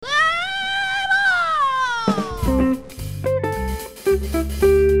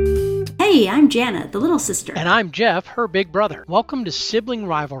Hey, I'm Jana, the little sister. And I'm Jeff, her big brother. Welcome to Sibling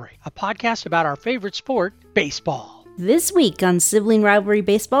Rivalry, a podcast about our favorite sport, baseball. This week on Sibling Rivalry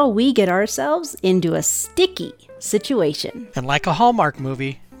Baseball, we get ourselves into a sticky situation. And like a Hallmark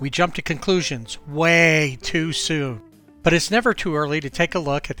movie, we jump to conclusions way too soon. But it's never too early to take a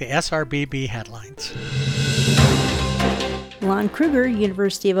look at the SRBB headlines. Lon Kruger,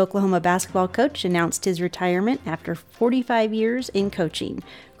 University of Oklahoma basketball coach, announced his retirement after 45 years in coaching.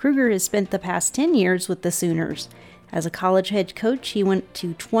 Kruger has spent the past 10 years with the Sooners. As a college head coach, he went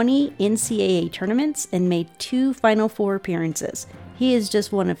to 20 NCAA tournaments and made 2 Final Four appearances. He is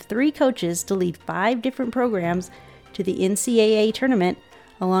just one of 3 coaches to lead 5 different programs to the NCAA tournament,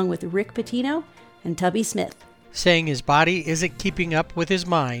 along with Rick Pitino and Tubby Smith. Saying his body isn't keeping up with his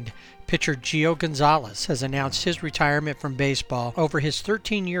mind, pitcher Gio Gonzalez has announced his retirement from baseball. Over his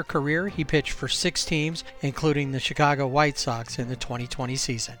 13-year career, he pitched for 6 teams, including the Chicago White Sox in the 2020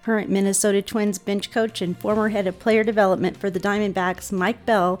 season. Current Minnesota Twins bench coach and former head of player development for the Diamondbacks, Mike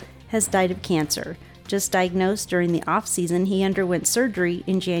Bell, has died of cancer. Just diagnosed during the offseason, he underwent surgery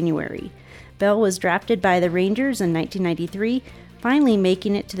in January. Bell was drafted by the Rangers in 1993, finally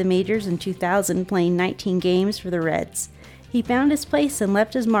making it to the majors in 2000, playing 19 games for the Reds. He found his place and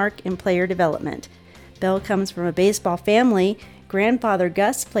left his mark in player development. Bell comes from a baseball family. Grandfather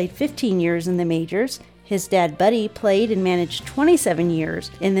Gus played 15 years in the majors. His dad Buddy played and managed 27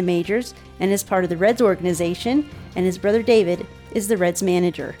 years in the majors and is part of the Reds organization, and his brother David is the Reds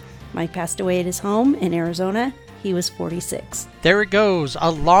manager. Mike passed away at his home in Arizona. He was 46. There it goes,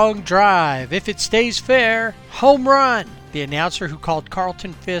 a long drive. If it stays fair, home run. The announcer who called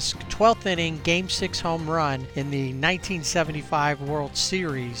Carlton Fisk's 12th inning Game 6 home run in the 1975 World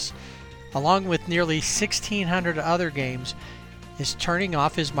Series, along with nearly 1,600 other games, is turning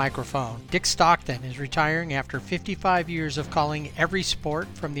off his microphone. Dick Stockton is retiring after 55 years of calling every sport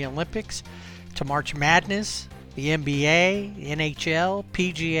from the Olympics to March Madness, the NBA, NHL,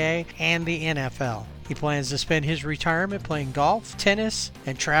 PGA, and the NFL. He plans to spend his retirement playing golf, tennis,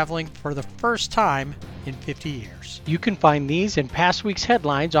 and traveling for the first time in 50 years. You can find these and past week's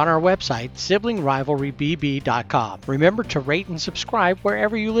headlines on our website, siblingrivalrybb.com. Remember to rate and subscribe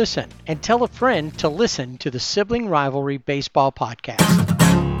wherever you listen, and tell a friend to listen to the Sibling Rivalry Baseball Podcast.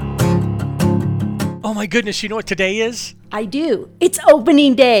 Oh my goodness, you know what today is? I do. It's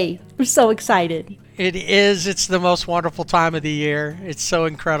opening day. We're so excited. It is. It's the most wonderful time of the year. It's so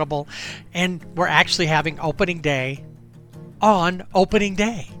incredible. And we're actually having opening day on opening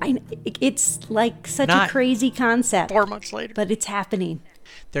day. It's like such Not a crazy concept. 4 months later. But it's happening.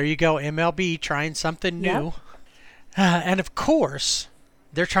 There you go. MLB trying something new. Yep. And of course,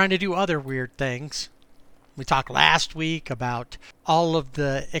 they're trying to do other weird things. We talked last week about all of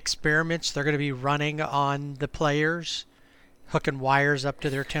the experiments they're going to be running on the players, hooking wires up to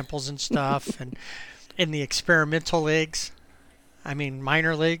their temples and stuff, and in the experimental leagues,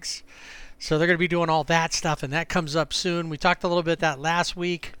 minor leagues. So they're going to be doing all that stuff, and that comes up soon. We talked a little bit that last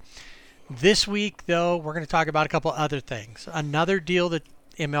week. This week, though, we're going to talk about a couple other things. Another deal that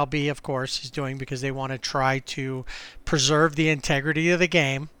MLB, of course, is doing because they want to try to preserve the integrity of the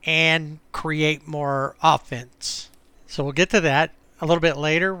game and create more offense. So we'll get to that a little bit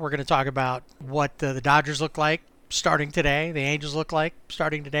later. We're going to talk about what the Dodgers look like starting today, the Angels look like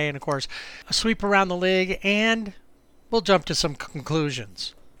starting today, and of course a sweep around the league, and we'll jump to some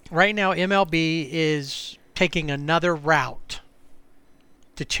conclusions. Right now MLB is taking another route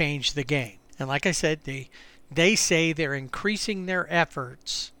to change the game, and like I said, they say they're increasing their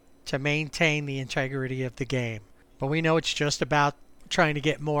efforts to maintain the integrity of the game, but we know it's just about trying to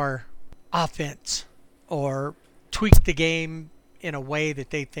get more offense or tweak the game in a way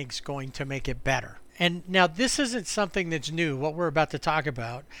that they think is going to make it better. And now this isn't something that's new, what we're about to talk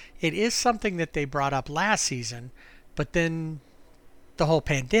about. It is something that they brought up last season, but then the whole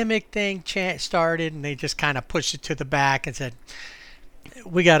pandemic thing started, and they just kind of pushed it to the back and said,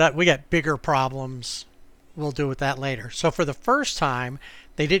 we got bigger problems. We'll deal with that later. So for the first time,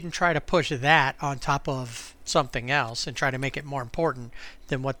 they didn't try to push that on top of something else and try to make it more important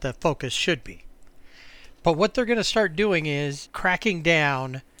than what the focus should be. But what they're going to start doing is cracking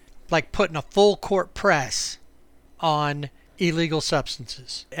down, like putting a full court press on illegal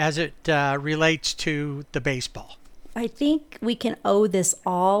substances as it relates to the baseball. I think we can owe this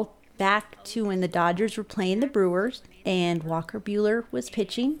all back to when the Dodgers were playing the Brewers and Walker Buehler was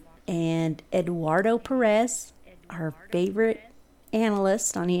pitching, and Eduardo Perez, our favorite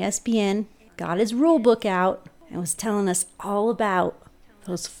analyst on ESPN, got his rule book out and was telling us all about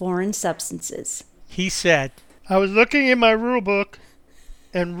those foreign substances. He said, I was looking in my rule book,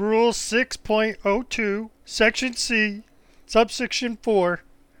 and Rule 6.02, Section C, Subsection 4,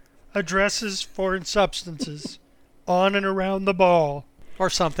 addresses foreign substances on and around the ball, or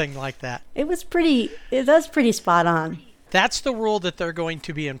something like that. It was pretty spot on. That's the rule that they're going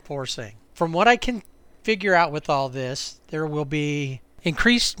to be enforcing. From what I can figure out with all this, there will be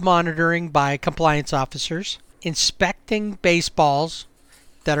increased monitoring by compliance officers, inspecting baseballs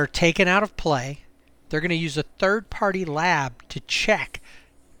that are taken out of play. They're going to use a third-party lab to check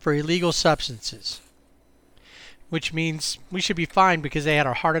for illegal substances, which means we should be fine because they had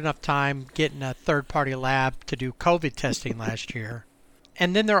a hard enough time getting a third-party lab to do COVID testing last year.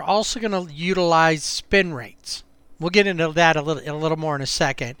 And then they're also going to utilize spin rates. We'll get into that a little more in a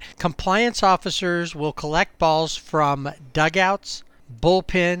second. Compliance officers will collect balls from dugouts,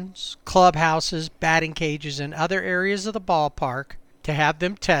 bullpens, clubhouses, batting cages, and other areas of the ballpark to have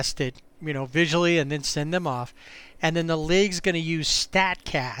them tested, visually, and then send them off. And then the league's going to use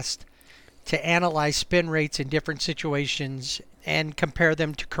StatCast to analyze spin rates in different situations and compare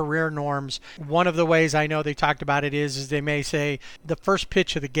them to career norms. One of the ways I know they talked about it is they may say the first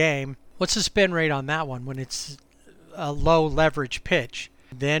pitch of the game, what's the spin rate on that one when it's a low leverage pitch?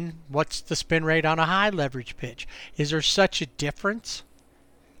 Then what's the spin rate on a high leverage pitch? Is there such a difference?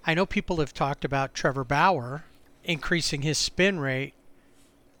 I know people have talked about Trevor Bauer increasing his spin rate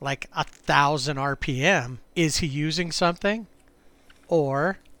like 1,000 RPM. Is he using something?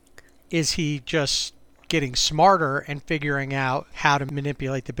 Or is he just getting smarter and figuring out how to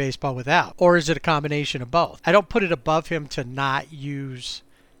manipulate the baseball without? Or is it a combination of both? I don't put it above him to not use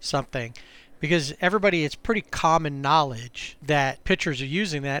something, because it's pretty common knowledge that pitchers are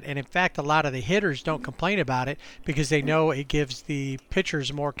using that. And in fact, a lot of the hitters don't complain about it because they know it gives the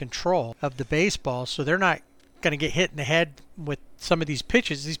pitchers more control of the baseball. So they're not going to get hit in the head with some of these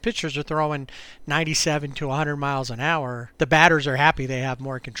pitches. These pitchers are throwing 97 to 100 miles an hour. The batters are happy they have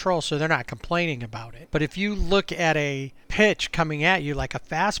more control, so they're not complaining about it. But if you look at a pitch coming at you like a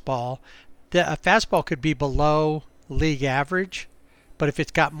fastball could be below league average, but if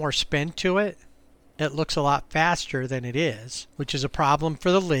it's got more spin to it, it looks a lot faster than it is, which is a problem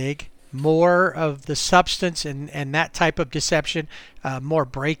for the league. More of the substance and that type of deception, more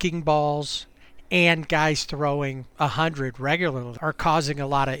breaking balls, and guys throwing 100 regularly are causing a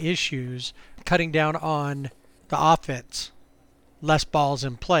lot of issues, cutting down on the offense, less balls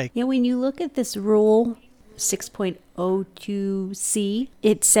in play. Yeah, when you look at this rule 6.02C,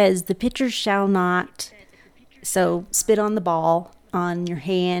 it says the pitcher shall not spit on the ball on your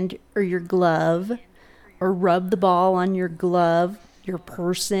hand or your glove, or rub the ball on your glove, your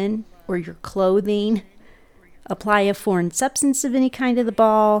person, or your clothing, apply a foreign substance of any kind to the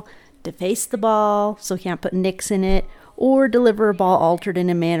ball, deface the ball so you can't put nicks in it, or deliver a ball altered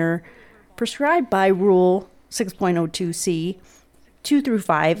in a manner prescribed by Rule 6.02C 2 through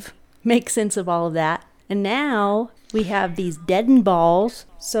 5. Make sense of all of that. And now we have these deadened balls.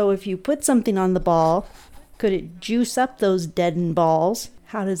 So if you put something on the ball, could it juice up those deadened balls?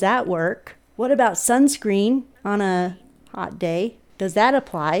 How does that work? What about sunscreen on a hot day? Does that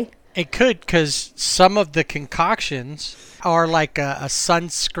apply? It could, because some of the concoctions are like a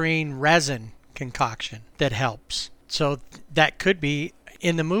sunscreen resin concoction that helps. So that could be.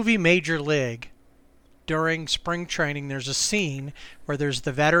 In the movie Major League, during spring training, there's a scene where there's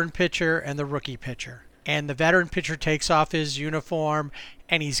the veteran pitcher and the rookie pitcher. And the veteran pitcher takes off his uniform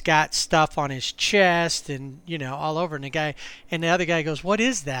and he's got stuff on his chest and, all over. And the other guy goes, "What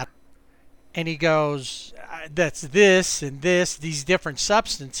is that?" And he goes, "That's this and this, these different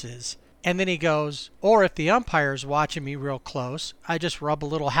substances." And then he goes, "Or if the umpire's watching me real close, I just rub a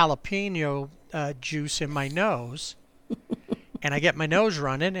little jalapeno juice in my nose and I get my nose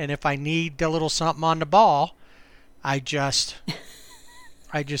running. And if I need a little something on the ball, I just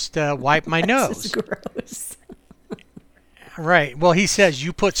wipe my nose." This is gross. Right. Well, he says,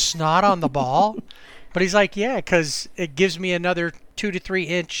 "You put snot on the ball?" But he's like, "Yeah, because it gives me another 2 to 3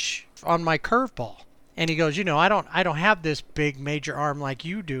 inch on my curveball." And he goes, I don't have this big major arm like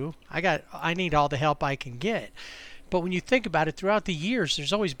you do. I need all the help I can get. But when you think about it, throughout the years,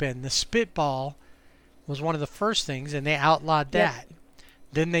 there's always been the spitball was one of the first things, and they outlawed that. Yep.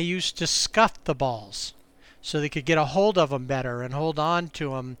 Then they used to scuff the balls so they could get a hold of them better and hold on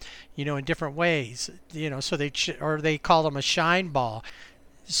to them, in different ways. So they call them a shine ball.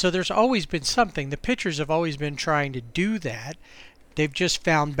 So there's always been something. The pitchers have always been trying to do that. They've just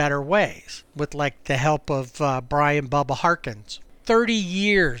found better ways with the help of Brian Bubba Harkins. 30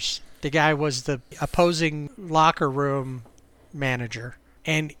 years the guy was the opposing locker room manager.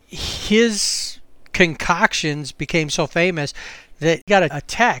 And his concoctions became so famous that he got a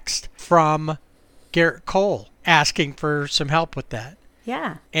text from Garrett Cole asking for some help with that.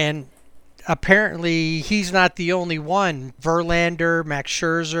 Yeah. And apparently he's not the only one. Verlander, Max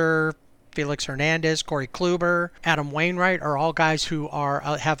Scherzer, Felix Hernandez, Corey Kluber, Adam Wainwright are all guys who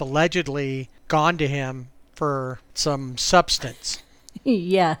have allegedly gone to him for some substance.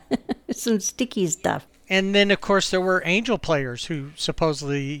 Yeah, some sticky stuff. And then, of course, there were Angel players who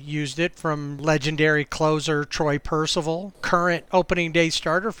supposedly used it, from legendary closer Troy Percival. Current opening day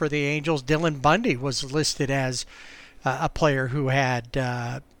starter for the Angels, Dylan Bundy, was listed as a player who had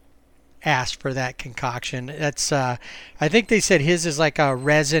asked for that concoction. That's I think they said his is like a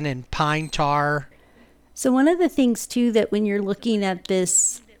resin and pine tar. So one of the things too that when you're looking at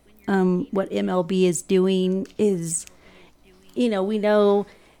this, what MLB is doing is, we know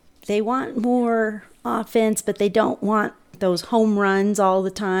they want more offense, but they don't want those home runs all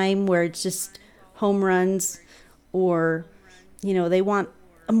the time where it's just home runs, or they want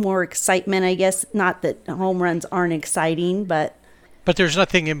more excitement, I guess. Not that home runs aren't exciting, but there's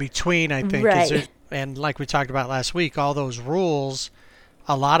nothing in between, I think. Right. And like we talked about last week, all those rules,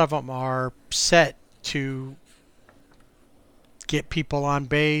 a lot of them are set to get people on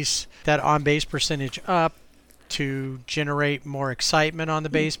base, that on base percentage up, to generate more excitement on the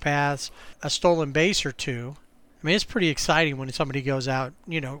base paths, a stolen base or two. I mean, it's pretty exciting when somebody goes out,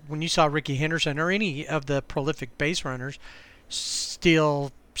 when you saw Ricky Henderson or any of the prolific base runners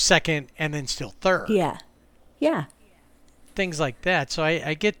steal second and then steal third. Yeah. Things like that. So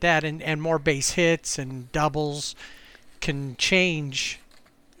I get that, and more base hits and doubles can change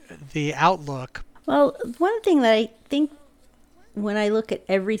the outlook. Well, one thing that I think when I look at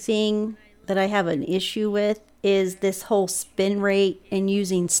everything that I have an issue with is this whole spin rate and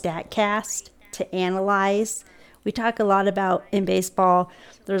using StatCast to analyze. We talk a lot about in baseball,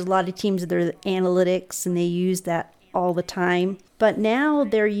 there's a lot of teams that are analytics and they use that all the time. But now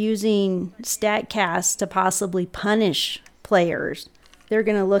they're using StatCast to possibly punish players. They're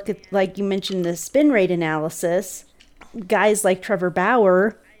going to look at, like you mentioned, the spin rate analysis. Guys like Trevor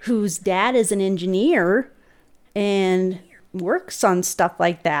Bauer, whose dad is an engineer and works on stuff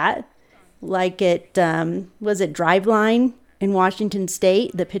like that. Like was it Driveline in Washington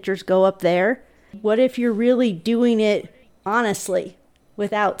State? The pitchers go up there. What if you're really doing it honestly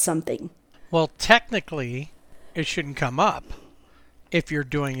without something? Well, technically, it shouldn't come up if you're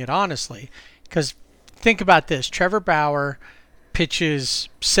doing it honestly. Because think about this. Trevor Bauer pitches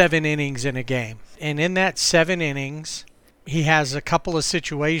 7 innings in a game. And in that 7 innings, he has a couple of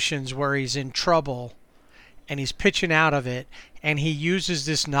situations where he's in trouble and he's pitching out of it. And he uses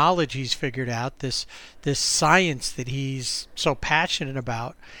this knowledge he's figured out, this science that he's so passionate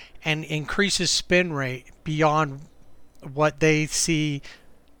about, and increases spin rate beyond what they see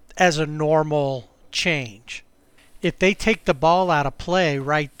as a normal change. If they take the ball out of play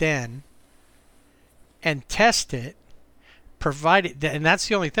right then and test it, provided, and that's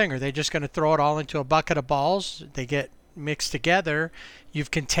the only thing, are they just going to throw it all into a bucket of balls? They get mixed together,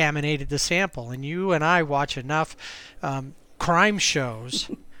 you've contaminated the sample. And you and I watch enough crime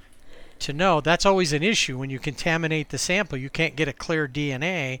shows to know that's always an issue. When you contaminate the sample, you can't get a clear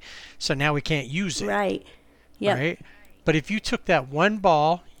DNA, so now we can't use it. Right. Yeah. Right? But if you took that one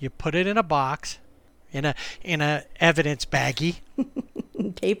ball, you put it in a box, in a evidence baggie,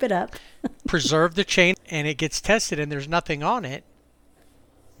 tape it up, preserve the chain, and it gets tested and there's nothing on it,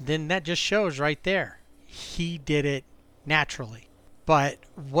 then that just shows right there he did it naturally. But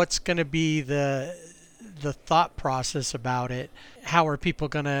what's going to be the thought process about it? How are people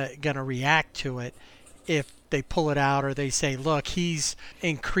gonna react to it if they pull it out, or they say, look, he's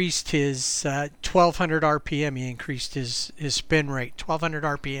increased his 1200 RPM, he increased his spin rate 1200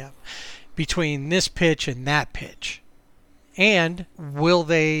 RPM between this pitch and that pitch? And will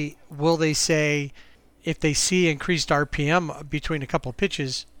they say, if they see increased RPM between a couple of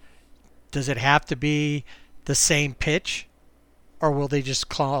pitches, does it have to be the same pitch? Or will they just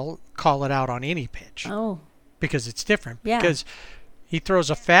call it out on any pitch? Oh. Because it's different. Yeah. Because he throws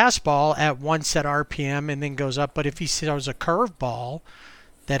a fastball at one set RPM and then goes up. But if he throws a curveball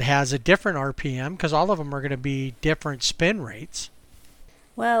that has a different RPM, because all of them are going to be different spin rates.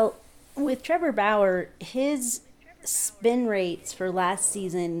 Well, with Trevor Bauer, his spin rates for last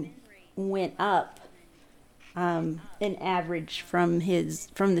season went up in average from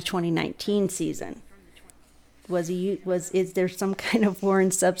the 2019 season. Is there some kind of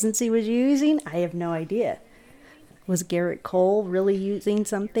foreign substance he was using? I have no idea. Was Garrett Cole really using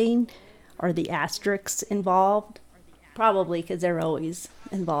something? Are the asterisks involved? Probably, because they're always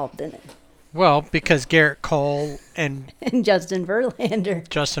involved in it. Well, because Garrett Cole and Justin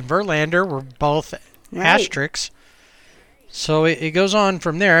Verlander were both right. Asterisks. So it goes on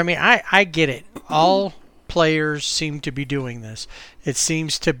from there. I mean, I get it. All players seem to be doing this. It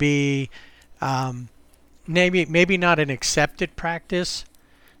seems to be Maybe not an accepted practice,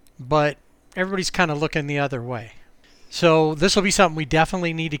 but everybody's kind of looking the other way. So this will be something we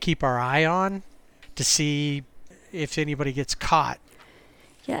definitely need to keep our eye on to see if anybody gets caught.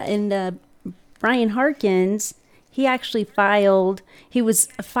 Yeah, and Brian Harkins, he was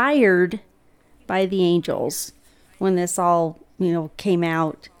fired by the Angels when this all, came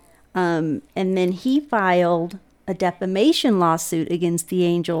out. And then he filed a defamation lawsuit against the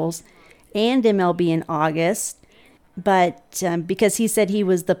Angels and MLB in August, but because he said he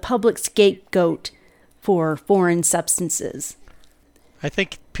was the public scapegoat for foreign substances. I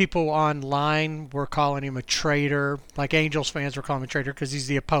think people online were calling him a traitor, like Angels fans were calling him a traitor because he's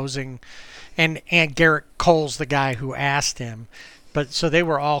the opposing, and Garrett Cole's the guy who asked him. But so they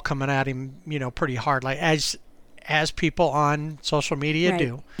were all coming at him, pretty hard, like as people on social media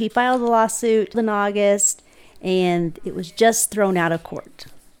do. He filed a lawsuit in August, and it was just thrown out of court.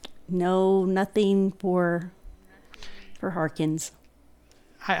 Nothing for Harkins.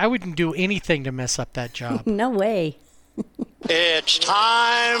 I wouldn't do anything to mess up that job. No way. It's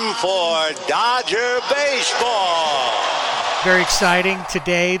time for Dodger baseball. Very exciting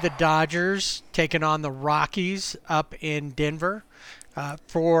today. The Dodgers taking on the Rockies up in Denver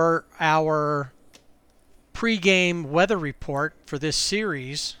for our pregame weather report for this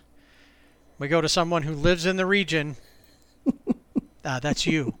series. We go to someone who lives in the region. That's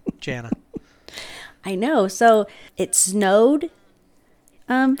you, Jana. I know. So it snowed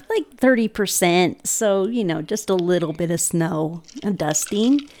like 30%. So, just a little bit of snow and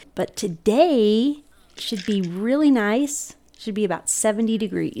dusting. But today should be really nice. Should be about 70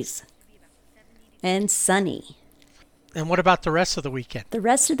 degrees and sunny. And what about the rest of the weekend? The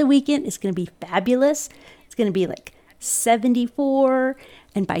rest of the weekend is going to be fabulous. It's going to be like 74,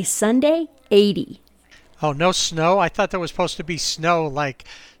 and by Sunday, 80. Oh, no snow? I thought there was supposed to be snow like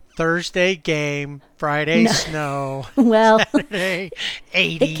Thursday game, Friday snow, well, Saturday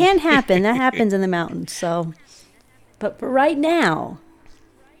 80. It can happen. That happens in the mountains. So, but for right now,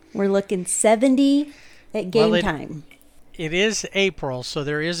 we're looking 70 at game time. It is April, so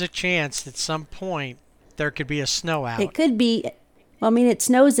there is a chance at some point there could be a snow out. It could be. Well, it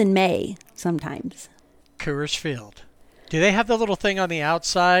snows in May sometimes. Coors Field. Do they have the little thing on the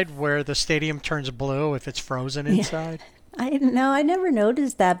outside where the stadium turns blue if it's frozen inside? I never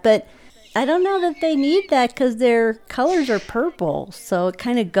noticed that, but I don't know that they need that because their colors are purple, so it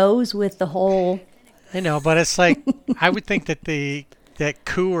kind of goes with the whole. I know, but it's like I would think that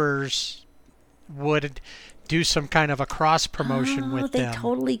Coors would do some kind of a cross promotion with them. They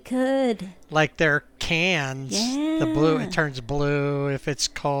totally could. Like their cans, the blue, it turns blue if it's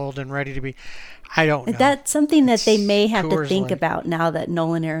cold and ready to be. I don't know. That's something that they may have to think about now that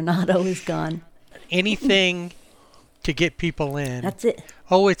Nolan Arenado is gone. Anything to get people in. That's it.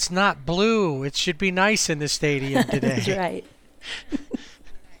 Oh, it's not blue. It should be nice in the stadium today. That's right.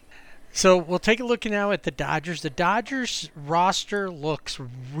 So we'll take a look now at the Dodgers. The Dodgers roster looks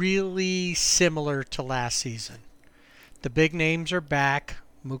really similar to last season. The big names are back.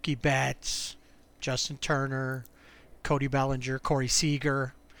 Mookie Betts, Justin Turner, Cody Bellinger, Corey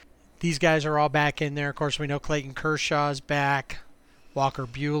Seager. These guys are all back in there. Of course, we know Clayton Kershaw is back. Walker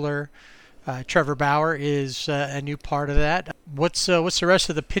Buehler. Trevor Bauer is a new part of that. What's the rest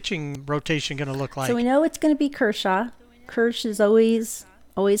of the pitching rotation going to look like? So we know it's going to be Kershaw. Kersh is always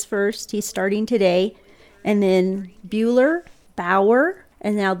first. He's starting today. And then Buehler, Bauer.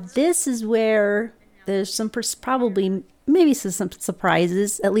 And now this is where there's some maybe some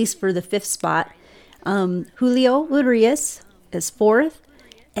surprises, at least for the fifth spot. Julio Urias is fourth.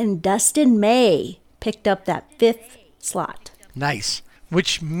 And Dustin May picked up that fifth slot. Nice.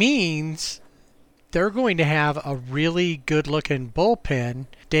 Which means they're going to have a really good-looking bullpen.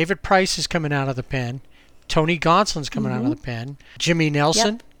 David Price is coming out of the pen. Tony Gonsolin's coming out of the pen. Jimmy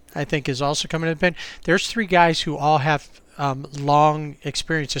Nelson, I think, is also coming out of the pen. There's three guys who all have long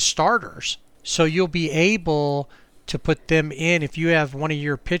experience as starters. So you'll be able to put them in. If you have one of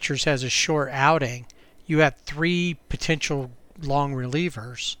your pitchers has a short outing, you have three potential long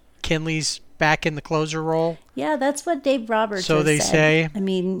relievers. Kenley's back in the closer role. Yeah, that's what Dave Roberts so has they said. say. I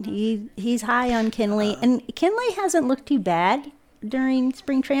mean, he's high on Kenley, and Kenley hasn't looked too bad during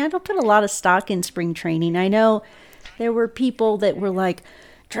spring training. I don't put a lot of stock in spring training. I know there were people that were like,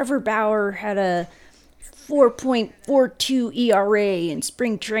 Trevor Bauer had a 4.42 ERA in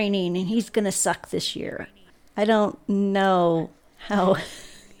spring training, and he's going to suck this year. I don't know how...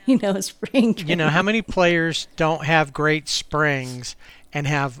 spring training. How many players don't have great springs and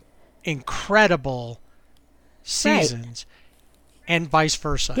have incredible seasons, and vice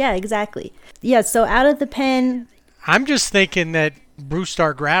versa? Yeah, exactly. Yeah, so out of the pen. I'm just thinking that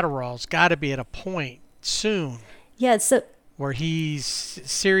Brusdar Graterol's got to be at a point soon Yeah, so where he's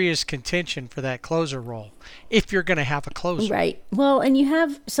serious contention for that closer role, if you're going to have a closer. right. Well, and you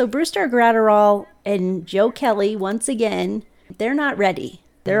have Brusdar Graterol and Joe Kelly once again. They're not ready.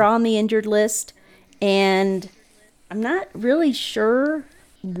 They're on the injured list, and I'm not really sure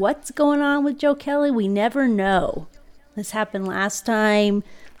what's going on with Joe Kelly. We never know. This happened last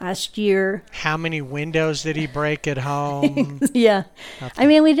year. How many windows did he break at home? Yeah. I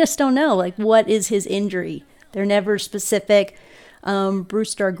mean, we just don't know. Like, what is his injury? They're never specific.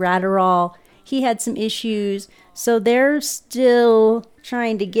 Brusdar Graterol, he had some issues. So they're still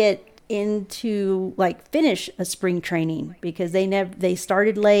trying to get into, like, finish a spring training because they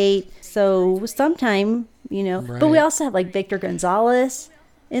started late. So sometime, Right. But we also have, like, Victor Gonzalez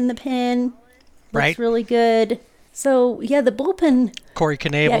in the pen. Looks Right. really good. So, yeah, the bullpen. Corey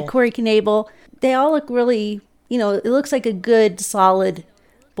Knable. Yeah, Corey Knable. They all look really, it looks like a good, solid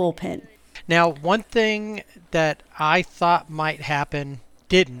bullpen. Now, one thing that I thought might happen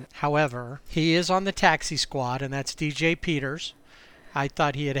didn't. However, he is on the taxi squad, and that's DJ Peters. I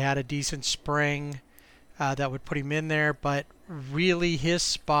thought he had a decent spring that would put him in there, but really his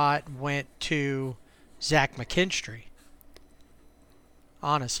spot went to Zach McKinstry.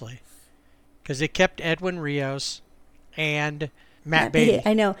 Honestly. Because they kept Edwin Rios and Matt Beatty.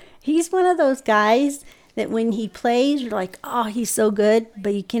 I know. He's one of those guys that when he plays, you're like, oh, he's so good,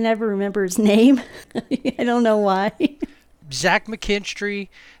 but you can never remember his name. I don't know why. Zach McKinstry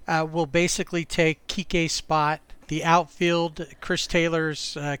will basically take Kike's spot. The outfield, Chris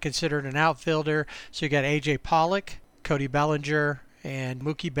Taylor's considered an outfielder. So you got A.J. Pollock, Cody Bellinger, and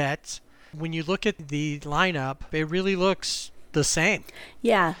Mookie Betts. When you look at the lineup, it really looks the same.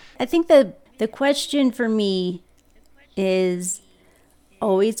 Yeah. I think the question for me is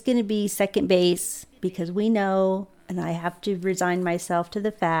always going to be second base because we know, and I have to resign myself to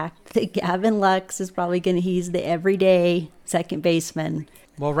the fact that Gavin Lux is probably he's the everyday second baseman.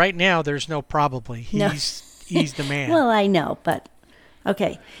 Well, right now, there's no probably. He's the man. Well, I know, but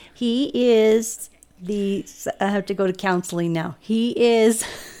okay. He is I have to go to counseling now. He is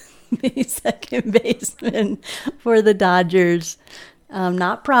the second baseman for the Dodgers.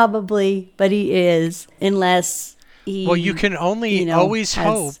 Not probably, but he is, unless he. Well, you can only always has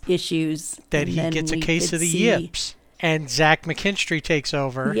hope issues that he gets a case of the yips, and Zach McKinstry takes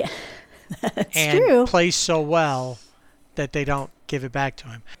over. Yeah, that's and true. plays so well that they don't give it back to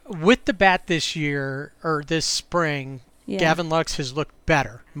him. With the bat this year or this spring, Yeah. Gavin Lux has looked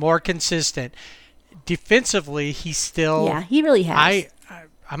better, more consistent. Defensively, he's still. Yeah, he really has.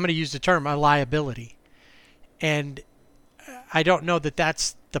 I'm going to use the term a liability, and I don't know that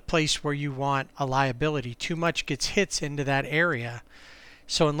that's the place where you want a liability. Too much gets hits into that area.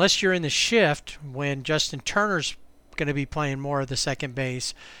 So unless you're in the shift when Justin Turner's going to be playing more of the second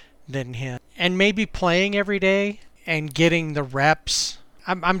base than him, and maybe playing every day and getting the reps,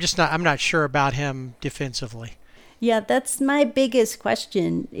 I'm not sure about him defensively. Yeah, that's my biggest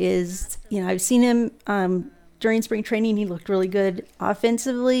question is, I've seen him during spring training. He looked really good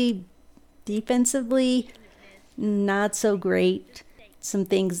offensively, defensively, not so great. Some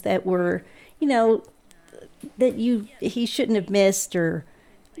things that were, that he shouldn't have missed or,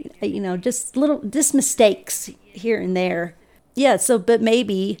 just mistakes here and there. Yeah, but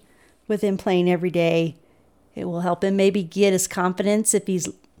maybe with him playing every day, it will help him maybe get his confidence if he's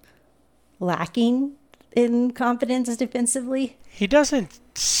lacking in confidence defensively. He doesn't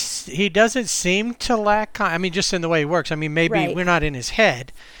seem to lack. Just in the way he works. Maybe Right. We're not in his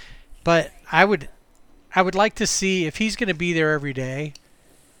head, but I would like to see if he's going to be there every day.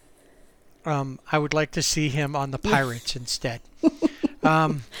 I would like to see him on the Pirates instead.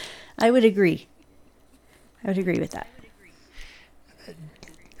 I would agree. I would agree with that.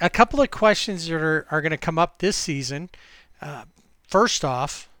 A couple of questions that are going to come up this season. First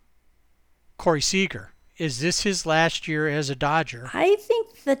off, Corey Seager. Is this his last year as a Dodger? I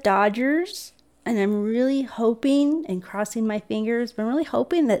think the Dodgers, and I'm really hoping and crossing my fingers, but I'm really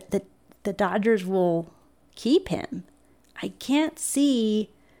hoping that the Dodgers will keep him. I can't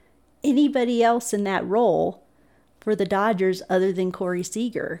see anybody else in that role for the Dodgers other than Corey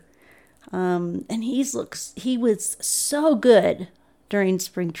Seager. And he was so good during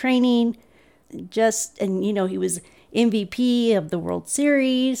spring training. He was MVP of the World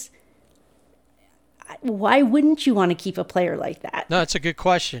Series. Why wouldn't you want to keep a player like that? No, that's a good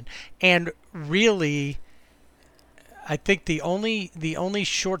question. And really, I think the only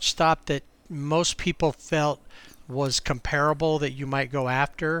shortstop that most people felt was comparable that you might go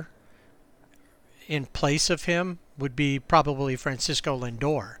after in place of him would be probably Francisco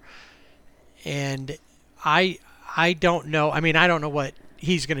Lindor. And I I don't know. I mean, I don't know what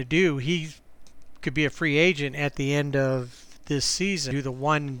he's going to do. He could be a free agent at the end of this season, do the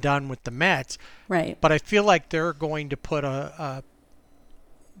one and done with the Mets. Right. But I feel like they're going to put an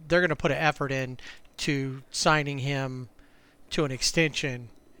effort in to signing him to an extension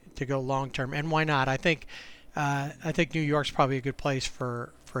to go long term. And why not? I think New York's probably a good place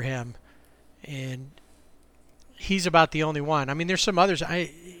for him. And he's about the only one. I mean, there's some others.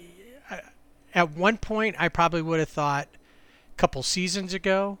 At one point, I probably would have thought a couple seasons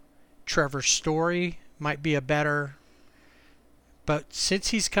ago, Trevor Story might be a better. But since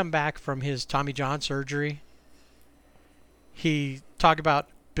he's come back from his Tommy John surgery, he talked about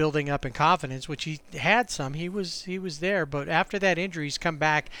building up in confidence, which he had some. He was there, but after that injury, he's come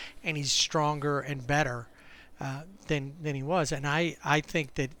back and he's stronger and better than he was. And I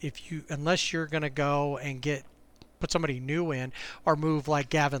think that unless you're going to go and put somebody new in or move like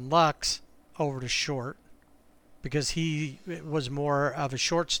Gavin Lux over to short, because he was more of a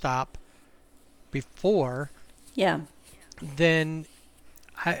shortstop before. Yeah. Then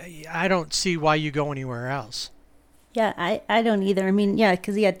I don't see why you go anywhere else. Yeah, I don't either. I mean, yeah,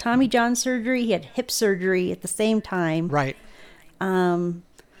 because he had Tommy John surgery, he had hip surgery at the same time. Right.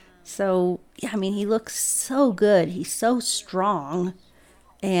 So, yeah, I mean, he looks so good. He's so strong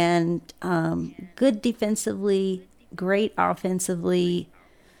and good defensively, great offensively.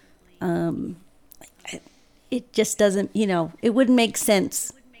 It just doesn't, it wouldn't make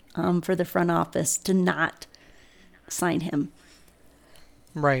sense for the front office to not sign him.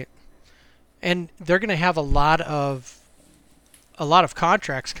 Right. And they're going to have a lot of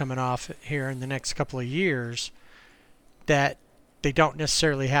contracts coming off here in the next couple of years that they don't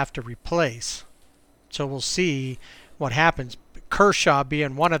necessarily have to replace. So we'll see what happens. Kershaw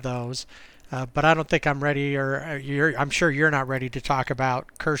being one of those, but I don't think I'm ready, I'm sure you're not ready to talk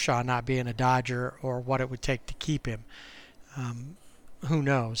about Kershaw not being a Dodger or what it would take to keep him. Who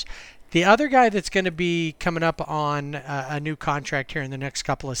knows? The other guy that's going to be coming up on a new contract here in the next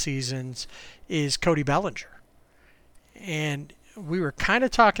couple of seasons is Cody Bellinger. And we were kind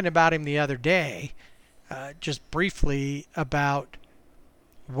of talking about him the other day, just briefly, about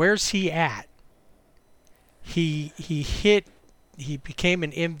where's he at. He became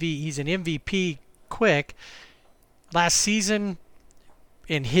he's an MVP quick. Last season,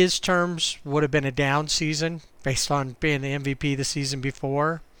 in his terms, would have been a down season based on being the MVP the season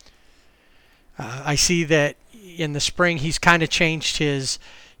before. I see that in the spring he's kind of changed his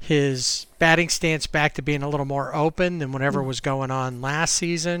batting stance back to being a little more open than whatever was going on last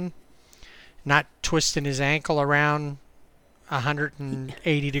season. Not twisting his ankle around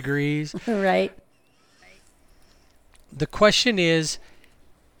 180 degrees. Right. The question is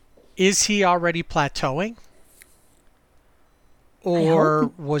he already plateauing?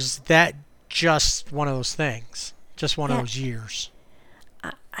 Or was that just one of those things? Just one of those years?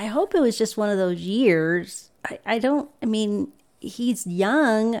 I hope it was just one of those years. I mean, he's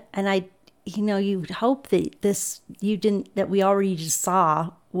young, and you'd hope that that we already just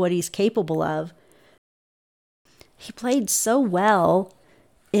saw what he's capable of. He played so well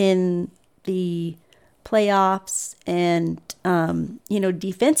in the playoffs and,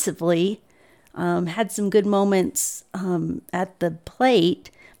 defensively, had some good moments at the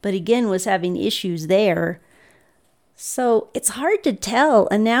plate, but again was having issues there. So it's hard to tell.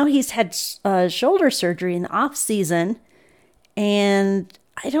 And now he's had shoulder surgery in the off season. And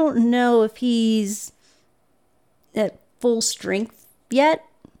I don't know if he's at full strength yet,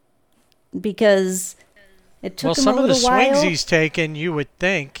 because it took him a little while. Well, some of the swings he's taken, you would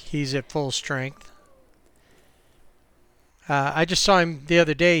think he's at full strength. I just saw him the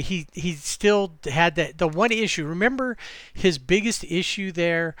other day. He still had the one issue. Remember his biggest issue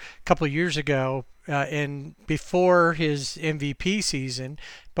there a couple of years ago, and before his MVP season,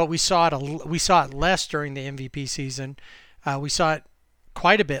 but we saw it less during the MVP season. We saw it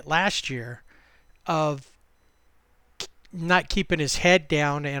quite a bit last year, of not keeping his head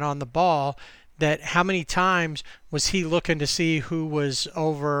down and on the ball. That how many times was he looking to see who was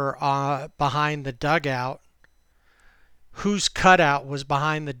over behind the dugout, whose cutout was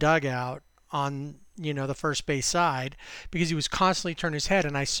behind the dugout on the first base side, because he was constantly turning his head.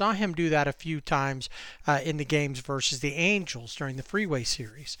 And I saw him do that a few times in the games versus the Angels during the Freeway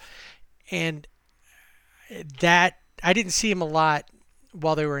Series. And that I didn't see him a lot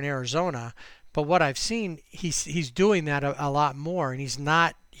while they were in Arizona, but what I've seen, he's doing that a lot more, and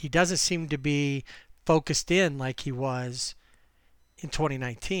he doesn't seem to be focused in like he was in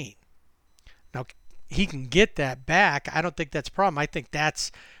 2019. Now, he can get that back. I don't think that's a problem. I think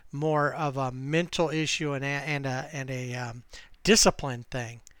that's more of a mental issue and a discipline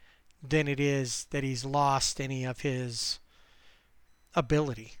thing than it is that he's lost any of his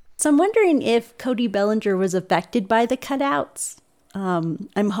ability. So I'm wondering if Cody Bellinger was affected by the cutouts.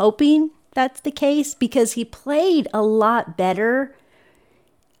 I'm hoping that's the case because he played a lot better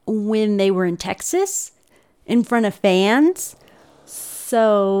when they were in Texas in front of fans.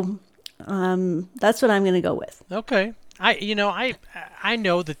 So that's what I'm going to go with. Okay. I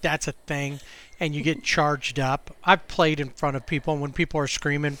know that that's a thing, and you get charged up. I've played in front of people, and when people are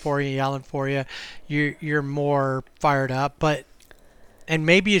screaming for you, yelling for you, you're more fired up. And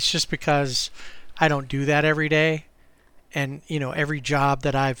maybe it's just because I don't do that every day, and every job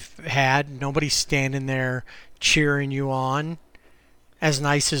that I've had, nobody's standing there cheering you on, as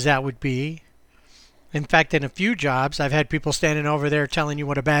nice as that would be. In fact, in a few jobs, I've had people standing over there telling you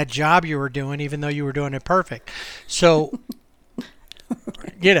what a bad job you were doing, even though you were doing it perfect. So,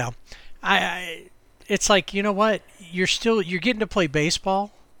 it's like, you know what? You're getting to play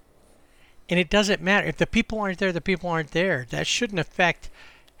baseball, and it doesn't matter. If the people aren't there, the people aren't there. That shouldn't affect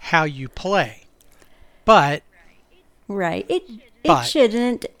how you play. But. Right. It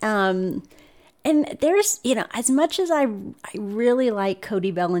shouldn't. And there's, as much as I really like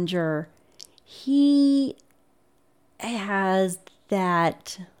Cody Bellinger, he has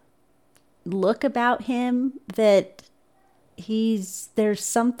that look about him that there's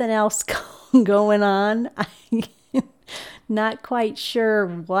something else going on. I'm not quite sure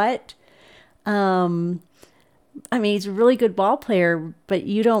what. He's a really good ball player, but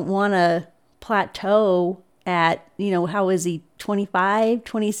you don't want to plateau at, how is he, 25,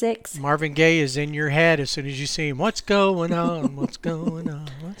 26? Marvin Gaye is in your head as soon as you see him. What's going on? What's going on?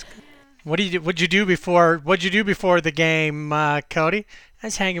 What'd you do before the game, Cody? I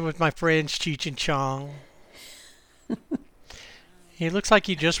was hanging with my friends Cheech and Chong. He looks like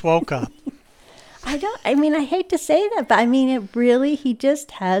he just woke up. I hate to say that, but he just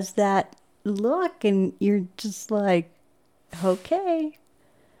has that look, and you're just like, okay.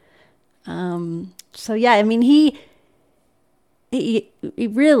 So yeah, he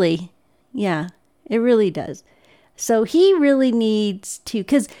really, yeah, it really does. So he really needs to,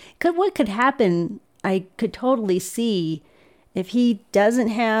 because what could happen, I could totally see if he doesn't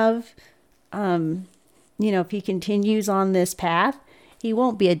have, if he continues on this path, he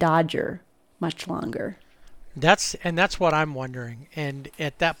won't be a Dodger much longer. That's what I'm wondering. And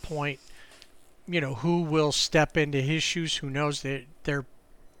at that point, who will step into his shoes? Who knows that they're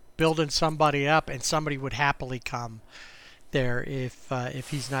building somebody up, and somebody would happily come there if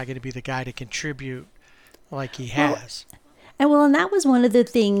he's not going to be the guy to contribute like he has. And that was one of the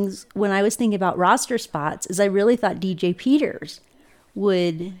things when I was thinking about roster spots, is I really thought DJ Peters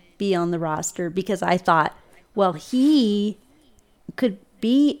would be on the roster, because I thought, well, he could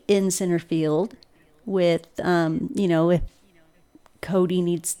be in center field with, if Cody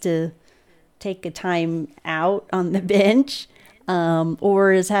needs to take a time out on the bench,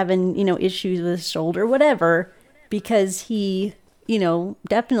 or is having, issues with his shoulder, whatever, because he,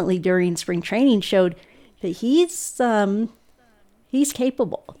 definitely during spring training showed that he's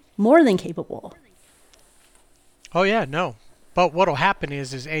capable, more than capable. Oh yeah, no. But what'll happen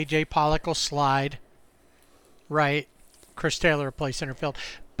is AJ Pollock will slide right. Chris Taylor will play center field.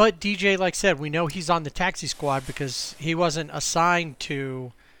 But DJ, like I said, we know he's on the taxi squad because he wasn't assigned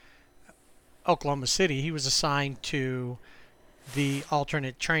to Oklahoma City. He was assigned to the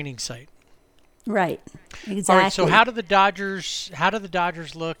alternate training site. Right. Exactly. All right, so how do the Dodgers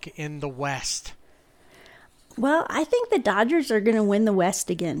look in the West? Well, I think the Dodgers are going to win the West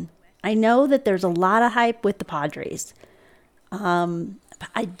again. I know that there's a lot of hype with the Padres.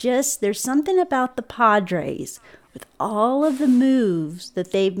 But there's something about the Padres with all of the moves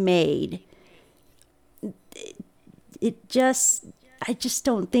that they've made. I just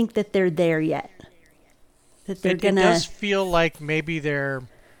don't think that they're there yet. That they're It does feel like maybe they're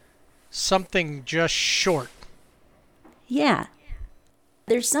something just short. Yeah.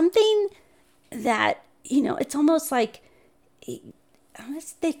 There's something that, it's almost like they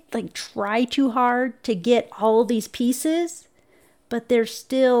try too hard to get all these pieces, but they're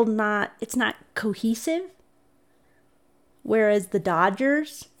still not, it's not cohesive. Whereas the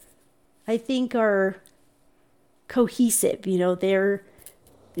Dodgers, I think, are cohesive.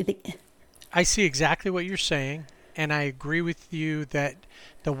 I see exactly what you're saying, and I agree with you that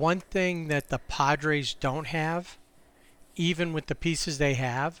the one thing that the Padres don't have, even with the pieces they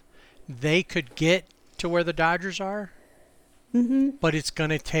have, they could get to where the Dodgers are, but it's going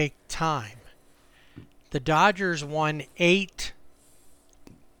to take time. The Dodgers won 8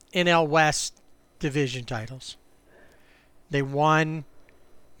 NL West division titles. They won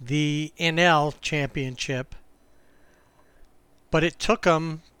the NL championship, but it took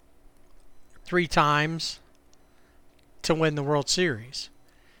them 3 times to win the World Series.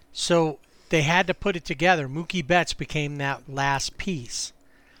 So they had to put it together. Mookie Betts became that last piece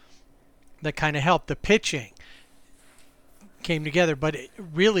that kind of helped. The pitching came together. But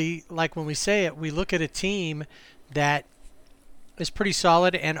really, like when we say it, we look at a team that is pretty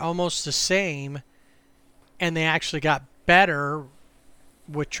solid and almost the same, and they actually got better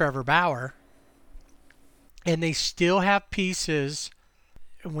with Trevor Bauer. And they still have pieces.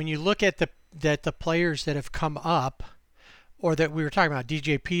 When you look at the players that have come up, or that we were talking about,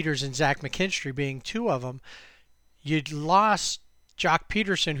 DJ Peters and Zach McKinstry being 2 of them, you'd lost Jock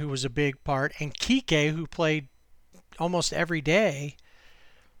Peterson, who was a big part, and Kike, who played almost every day,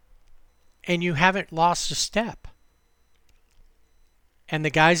 and you haven't lost a step. And the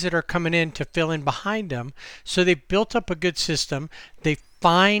guys that are coming in to fill in behind them, so they've built up a good system. They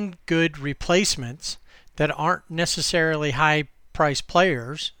find good replacements that aren't necessarily high-priced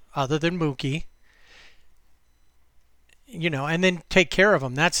players, other than Mookie. And then take care of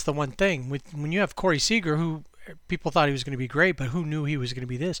them. That's the one thing. When you have Corey Seager, who people thought he was going to be great, but who knew he was going to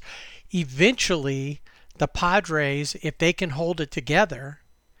be this? Eventually, the Padres, if they can hold it together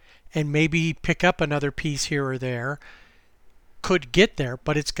and maybe pick up another piece here or there, could get there.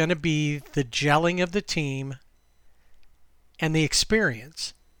 But it's going to be the gelling of the team and the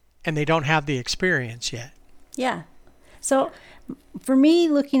experience. And they don't have the experience yet. Yeah. So for me,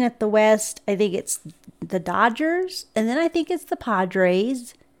 looking at the West, I think it's the Dodgers, and then I think it's the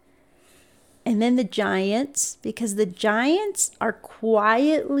Padres, and then the Giants, because the Giants are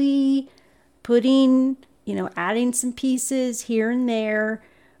quietly putting, adding some pieces here and there,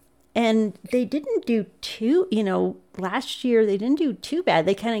 and they didn't do last year they didn't do too bad.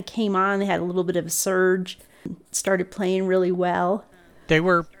 They kind of came on, they had a little bit of a surge, started playing really well. They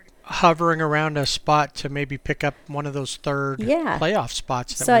were hovering around a spot to maybe pick up one of those third playoff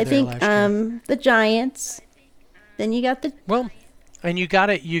spots that were there last year. The Giants. Then you got and you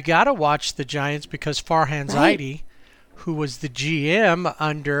gotta watch the Giants, because Farhan Zaidi, who was the GM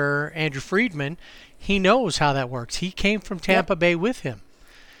under Andrew Friedman, he knows how that works. He came from Tampa Bay with him,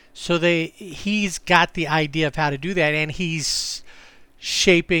 so he's got the idea of how to do that, and he's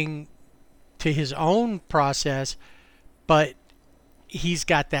shaping to his own process, but he's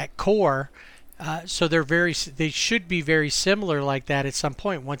got that core, so they should be very similar like that at some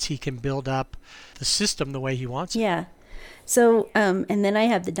point once he can build up the system the way he wants it. Yeah. So, and then I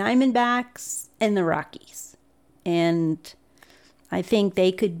have the Diamondbacks and the Rockies, and I think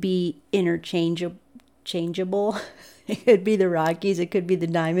they could be interchangeable. It could be the Rockies, it could be the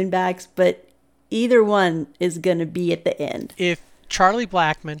Diamondbacks, but either one is going to be at the end. If Charlie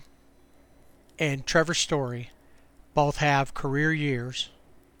Blackmon and Trevor Story both have career years,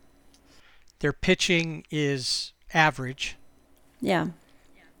 their pitching is average. Yeah.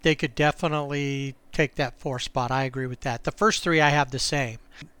 They could definitely take that 4th spot. I agree with that. The first 3 I have the same.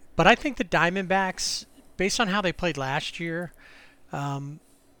 But I think the Diamondbacks, based on how they played last year,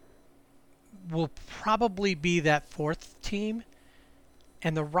 will probably be that 4th team.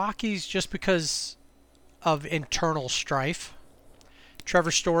 And the Rockies, just because of internal strife.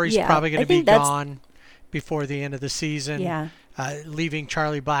 Trevor Story's probably going to be gone before the end of the season, leaving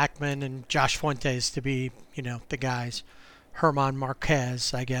Charlie Blackmon and Josh Fuentes to be, the guys. Herman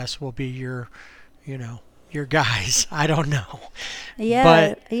Marquez, I guess, will be your guys. I don't know.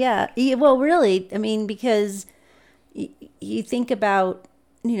 Yeah, Well, really, I mean, because you think about,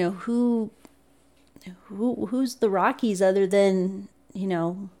 who's the Rockies other than,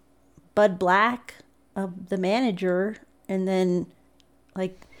 Bud Black, the manager, and then,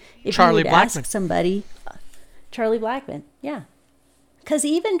 like, if Charlie you would Blackmon. ask somebody, Charlie Blackmon, yeah. Because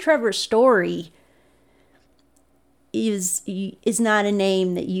even Trevor Story is not a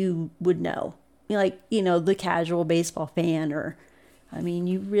name that you would know. Like, the casual baseball fan, or, I mean,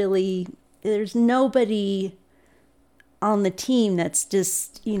 there's nobody on the team that's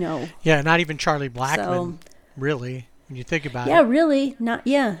just, Yeah, not even Charlie Blackmon, really, when you think about it. Yeah, really, not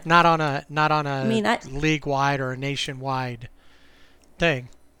on a league-wide or a nationwide thing.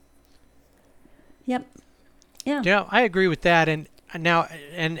 Yep. Yeah. Yeah, I agree with that. And now,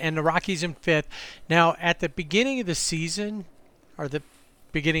 and the Rockies in 5th. Now, at the beginning of the season, or the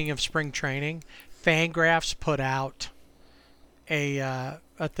beginning of spring training, Fangraphs put out a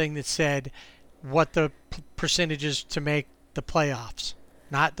thing that said what the percentages to make the playoffs.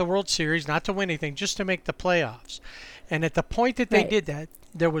 Not the World Series, not to win anything, just to make the playoffs. And at the point that they did that,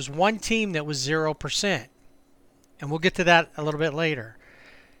 there was one team that was 0%. And we'll get to that a little bit later.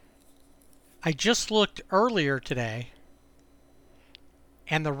 I just looked earlier today,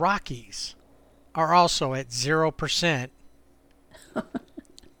 and the Rockies are also at 0%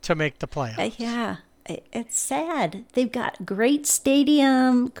 to make the playoffs. Yeah, it's sad. They've got a great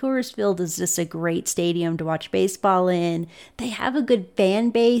stadium. Coors Field is just a great stadium to watch baseball in. They have a good fan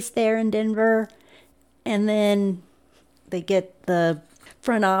base there in Denver. And then they get the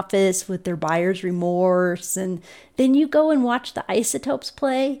front office with their buyer's remorse. And then you go and watch the Isotopes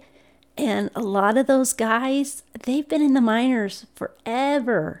play. And a lot of those guys, they've been in the minors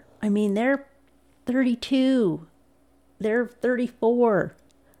forever. I mean, they're 32. They're 34.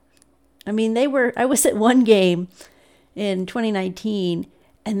 I mean, I was at one game in 2019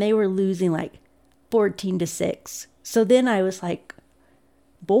 and they were losing like 14-6. So then I was like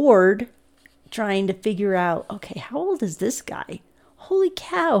bored trying to figure out, okay, how old is this guy? Holy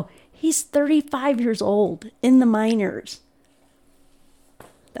cow, he's 35 years old in the minors.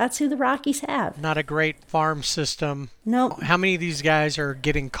 That's who the Rockies have. Not a great farm system. No. How many of these guys are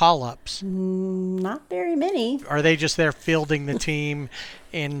getting call-ups? Not very many. Are they just there fielding the team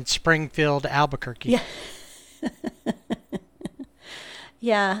in Springfield, Albuquerque?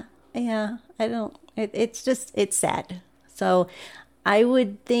 Yeah. Yeah. I don't, it's sad. So I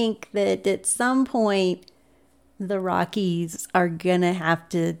would think that at some point the Rockies are going to have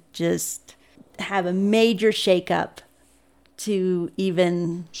to just have a major shakeup to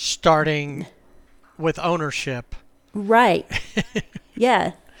even... Starting with ownership. Right.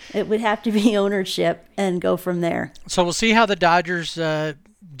 Yeah. It would have to be ownership and go from there. So we'll see how the Dodgers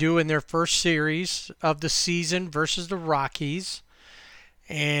do in their first series of the season versus the Rockies.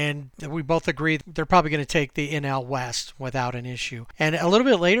 And we both agree they're probably going to take the NL West without an issue. And a little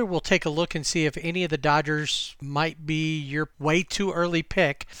bit later, we'll take a look and see if any of the Dodgers might be your way too early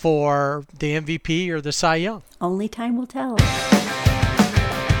pick for the MVP or the Cy Young. Only time will tell.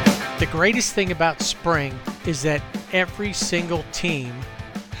 The greatest thing about spring is that every single team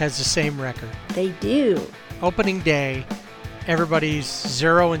has the same record. They do. Opening day, everybody's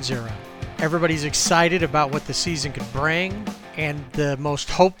 0-0. Everybody's excited about what the season could bring. And the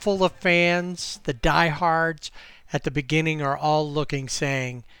most hopeful of fans, the diehards at the beginning, are all looking,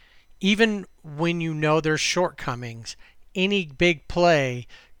 saying, even when you know there's shortcomings, any big play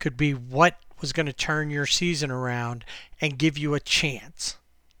could be what was going to turn your season around and give you a chance.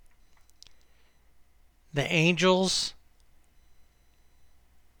 The Angels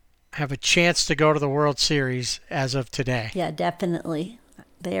have a chance to go to the World Series as of today. Yeah, definitely.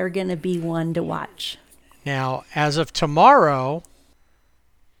 They are going to be one to watch. Now, as of tomorrow,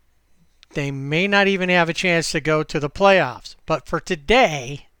 they may not even have a chance to go to the playoffs. But for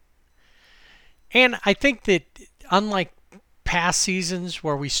today, and I think that unlike past seasons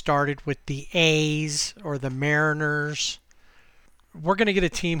where we started with the A's or the Mariners, we're going to get a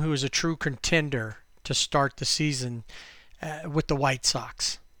team who is a true contender to start the season with the White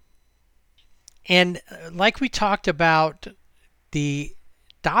Sox. And like we talked about the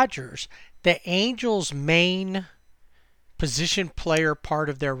Dodgers, the Angels' main position player part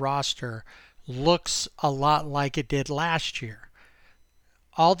of their roster looks a lot like it did last year.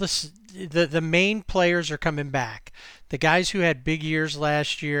 All the main players are coming back. The guys who had big years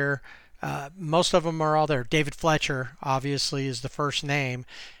last year, most of them are all there. David Fletcher, obviously, is the first name.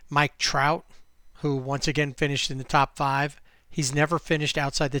 Mike Trout, who once again finished in the top 5. He's never finished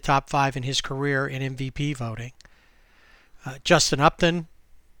outside the top 5 in his career in MVP voting. Justin Upton,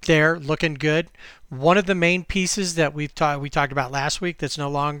 there, looking good. One of the main pieces that we talked about last week that's no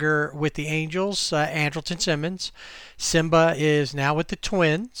longer with the Angels, Andrelton Simmons. Simba is now with the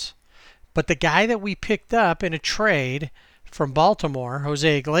Twins. But the guy that we picked up in a trade from Baltimore,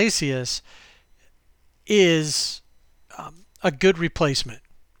 Jose Iglesias, is a good replacement.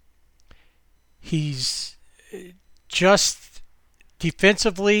 He's just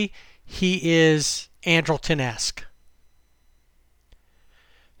defensively, he is Andrelton-esque.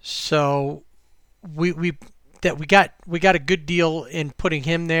 So we got a good deal in putting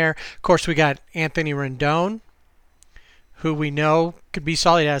him there. Of course, we got Anthony Rendon, who we know could be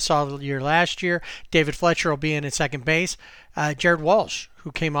solid. He had a solid year last year. David Fletcher will be in at second base. Jared Walsh,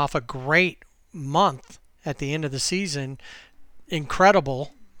 who came off a great month at the end of the season,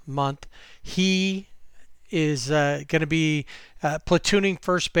 incredible month. He is going to be platooning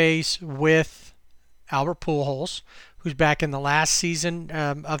first base with Albert Pujols, who's back in the last season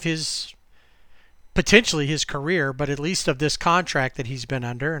of potentially his career, but at least of this contract that he's been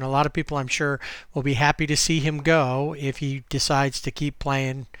under. And a lot of people, I'm sure, will be happy to see him go if he decides to keep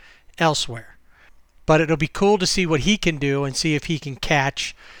playing elsewhere. But it'll be cool to see what he can do and see if he can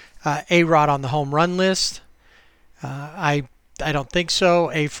catch A-Rod on the home run list. I don't think so.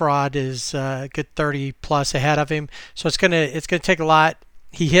 A-Fraud is a good 30 plus ahead of him. So it's gonna take a lot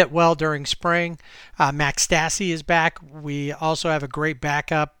He hit well during spring. Max Stassi is back. We also have a great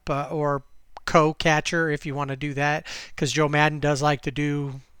backup or co-catcher if you want to do that, because Joe Madden does like to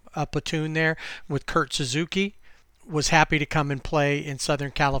do a platoon there with Kurt Suzuki. Was happy to come and play in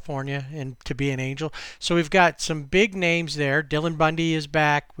Southern California and to be an Angel. So we've got some big names there. Dylan Bundy is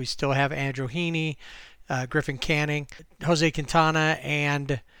back. We still have Andrew Heaney, Griffin Canning, Jose Quintana,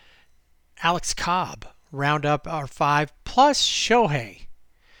 and Alex Cobb round up our 5, plus Shohei.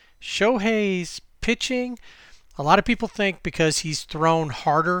 Shohei's pitching, a lot of people think because he's thrown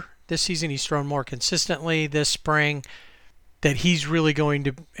harder this season, he's thrown more consistently this spring, that he's really going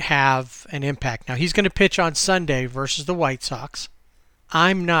to have an impact. Now, he's going to pitch on Sunday versus the White Sox.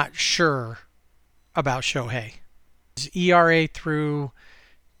 I'm not sure about Shohei. His ERA through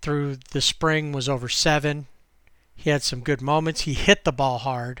the spring was over 7. He had some good moments. He hit the ball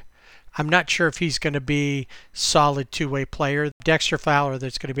hard. I'm not sure if he's going to be solid two-way player. Dexter Fowler,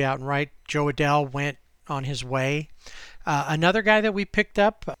 that's going to be out and right. Joe Adell went on his way. Another guy that we picked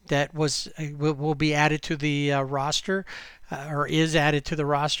up that will be added to the roster, or is added to the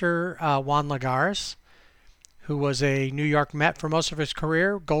roster, Juan Lagares, who was a New York Met for most of his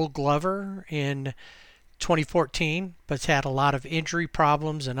career, Gold Glover in 2014, but's had a lot of injury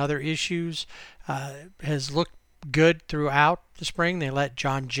problems and other issues. Has looked good throughout the spring. They let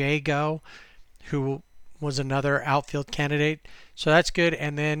John Jay go, who was another outfield candidate, so that's good.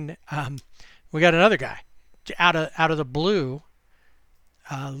 And then we got another guy out of the blue.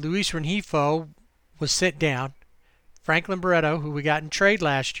 Luis Rengifo was sent down. Franklin Barreto, who we got in trade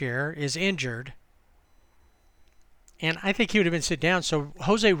last year, is injured, and I think he would have been sent down. So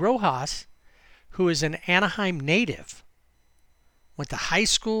Jose Rojas, who is an Anaheim native, went to high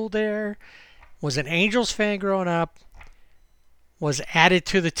school there, was an Angels fan growing up, was added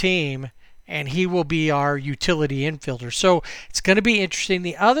to the team, and he will be our utility infielder. So it's going to be interesting.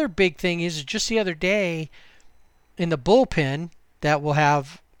 The other big thing is just the other day in the bullpen that we'll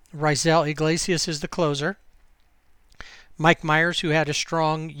have Raisel Iglesias as the closer, Mike Myers, who had a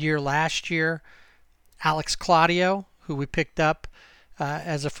strong year last year, Alex Claudio, who we picked up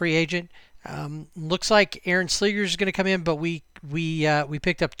as a free agent. Looks like Aaron Sleeger is going to come in, but we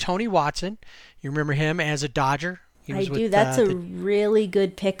picked up Tony Watson. You remember him as a Dodger? I do. That's a really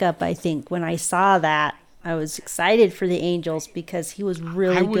good pickup, I think. When I saw that, I was excited for the Angels because he was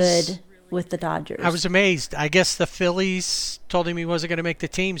really good with the Dodgers. I was amazed. I guess the Phillies told him he wasn't going to make the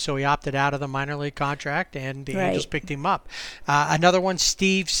team, so he opted out of the minor league contract, and the Angels picked him up. Another one,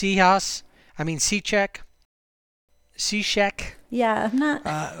 Steve Cishek. Yeah, I'm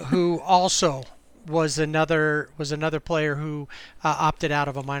not. Who also was another player who opted out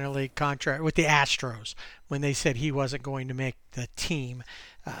of a minor league contract with the Astros when they said he wasn't going to make the team.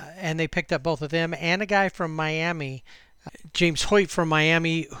 And they picked up both of them and a guy from Miami, James Hoyt from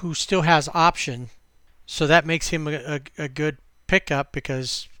Miami, who still has option. So that makes him a good pickup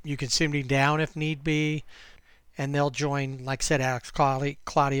because you can send him down if need be. And they'll join, like I said, Alex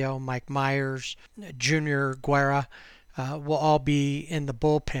Claudio, Mike Myers, Junior Guerra. Will all be in the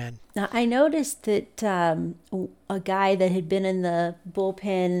bullpen. Now, I noticed that a guy that had been in the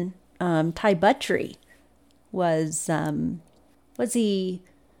bullpen, Ty Buttrey, was he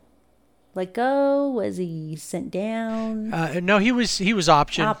let go? Was he sent down? No, he was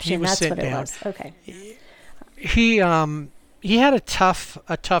optioned. He was that's sent what down. It was. Okay. He had a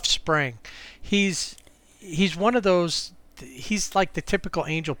tough spring. He's one of those. He's like the typical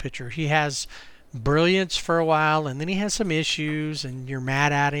Angel pitcher. He has brilliance for a while, and then he has some issues, and you're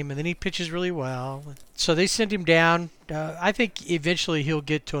mad at him, and then he pitches really well. So they sent him down. I think eventually he'll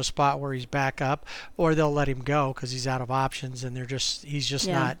get to a spot where he's back up, or they'll let him go because he's out of options, and he's just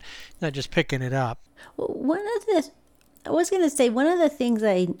not just picking it up. One of the things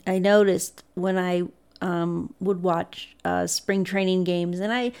I noticed when I would watch spring training games,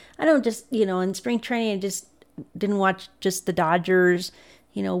 and I don't just in spring training I just didn't watch just the Dodgers.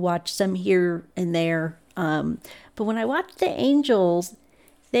 Watch some here and there. But when I watched the Angels,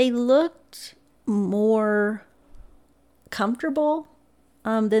 they looked more comfortable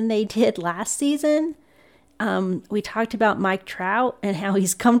than they did last season. We talked about Mike Trout and how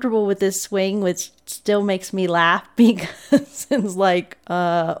he's comfortable with his swing, which still makes me laugh because it's like,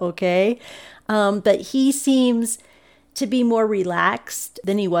 okay. But he seems to be more relaxed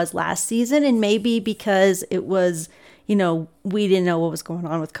than he was last season, and maybe because it was we didn't know what was going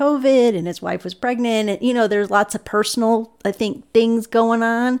on with COVID and his wife was pregnant. And, there's lots of personal, I think, things going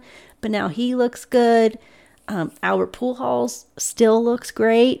on. But now he looks good. Albert Pujols still looks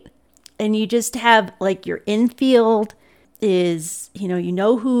great. And you just have, your infield is, you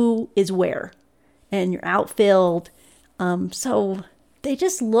know who is where. And your outfield. So they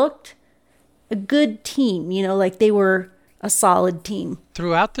just looked a good team, like they were a solid team.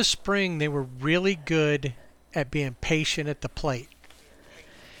 Throughout the spring, they were really good at being patient at the plate.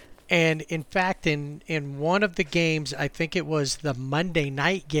 And in fact, in one of the games, I think it was the Monday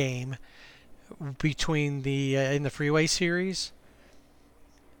night game between in the Freeway Series,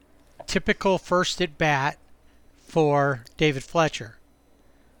 typical first at bat for David Fletcher.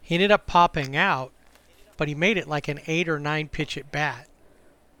 He ended up popping out, but he made it like an 8 or 9 pitch at bat.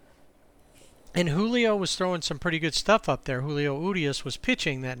 And Julio was throwing some pretty good stuff up there. Julio Urias was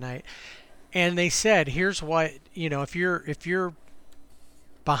pitching that night. And they said, here's what, if you're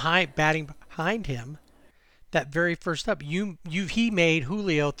batting behind him, that very first up, he made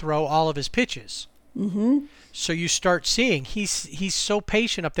Julio throw all of his pitches. Mm-hmm. So you start seeing he's so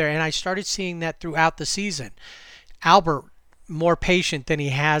patient up there, and I started seeing that throughout the season. Albert, more patient than he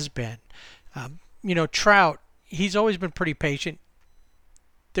has been. Trout, he's always been pretty patient.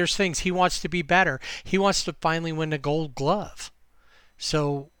 There's things he wants to be better. He wants to finally win the Gold Glove.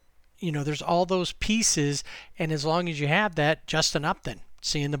 So, there's all those pieces, and as long as you have that, Justin Upton,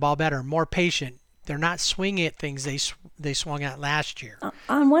 seeing the ball better, more patient. They're not swinging at things they swung at last year.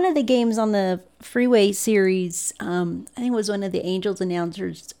 On one of the games on the Freeway Series, I think it was one of the Angels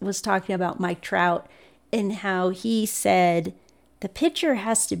announcers was talking about Mike Trout and how he said, the pitcher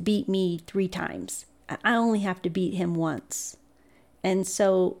has to beat me 3 times. I only have to beat him once. And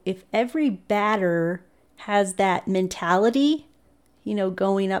so if every batter has that mentality,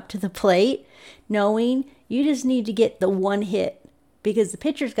 going up to the plate, knowing you just need to get the one hit because the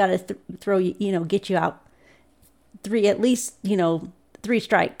pitcher's got to throw you, get you out 3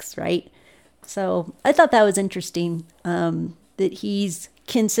 strikes, right? So I thought that was interesting that he's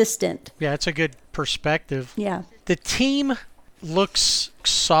consistent. Yeah, it's a good perspective. Yeah. The team looks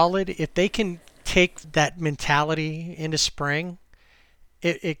solid. If they can take that mentality into spring,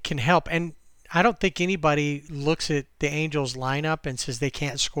 it can help. And I don't think anybody looks at the Angels lineup and says they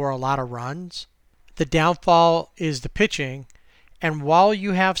can't score a lot of runs. The downfall is the pitching. And while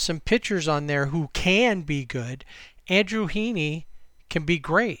you have some pitchers on there who can be good, Andrew Heaney can be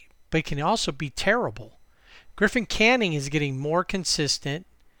great, but he can also be terrible. Griffin Canning is getting more consistent.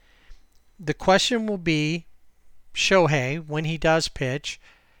 The question will be, Shohei, when he does pitch,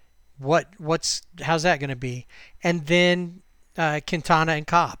 how's that going to be? And then Quintana and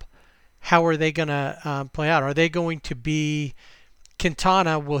Cobb. How are they going to play out? Are they going to be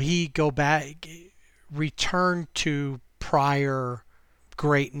Quintana? Will he go back, return to prior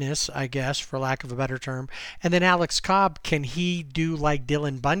greatness, I guess, for lack of a better term? And then Alex Cobb, can he do like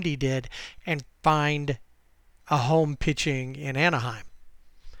Dylan Bundy did and find a home pitching in Anaheim?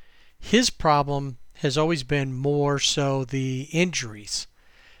 His problem has always been more so the injuries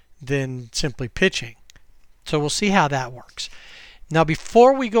than simply pitching. So we'll see how that works. Now,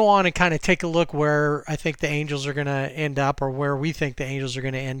 before we go on and kind of take a look where I think the Angels are going to end up, or where we think the Angels are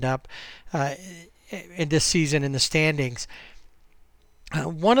going to end up in this season in the standings,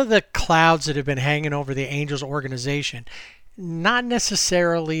 one of the clouds that have been hanging over the Angels organization, not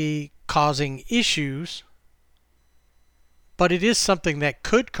necessarily causing issues, but it is something that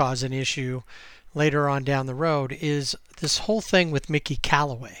could cause an issue later on down the road, is this whole thing with Mickey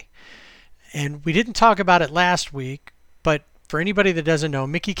Callaway. And we didn't talk about it last week, but for anybody that doesn't know,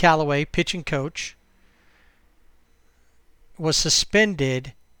 Mickey Callaway, pitching coach, was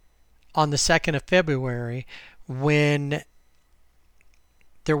suspended on the 2nd of February when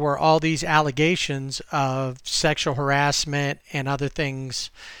there were all these allegations of sexual harassment and other things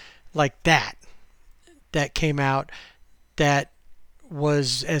like that came out, that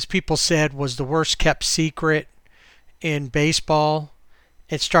was, as people said, was the worst kept secret in baseball.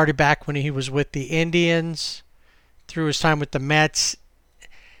 It started back when he was with the Indians, through his time with the Mets.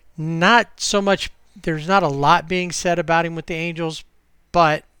 Not so much, there's not a lot being said about him with the Angels,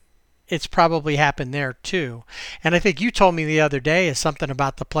 but it's probably happened there too. And I think you told me the other day is something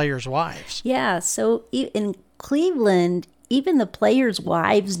about the players' wives. Yeah, so in Cleveland, even the players'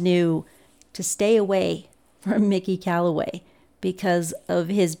 wives knew to stay away from Mickey Callaway because of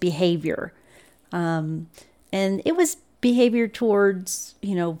his behavior. And it was behavior towards,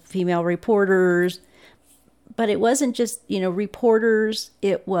 female reporters, but it wasn't just, reporters,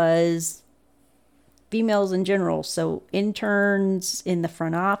 it was females in general. So interns in the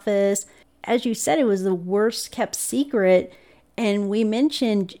front office. As you said, it was the worst kept secret. And we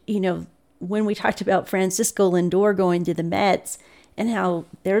mentioned, when we talked about Francisco Lindor going to the Mets and how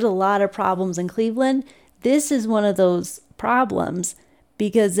there's a lot of problems in Cleveland, this is one of those problems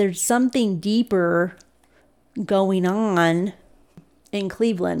because there's something deeper going on in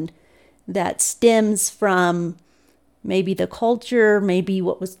Cleveland that stems from maybe the culture, maybe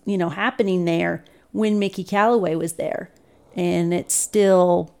what was, happening there when Mickey Callaway was there. And it's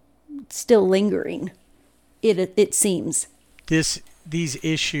still lingering. It seems. These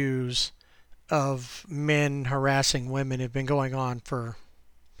issues of men harassing women have been going on for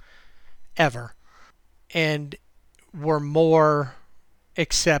ever, and were more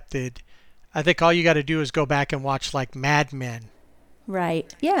accepted. I think all you got to do is go back and watch like Mad Men.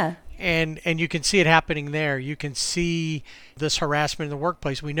 Right. Yeah. And you can see it happening there. You can see this harassment in the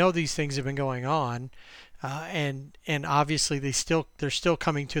workplace. We know these things have been going on, and obviously they're still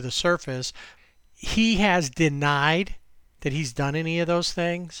coming to the surface. He has denied that he's done any of those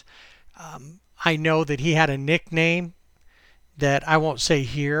things. I know that he had a nickname that I won't say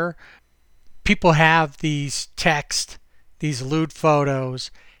here. People have these texts, these lewd photos.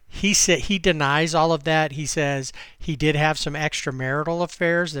 He said he denies all of that. He says he did have some extramarital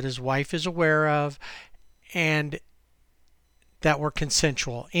affairs that his wife is aware of and that were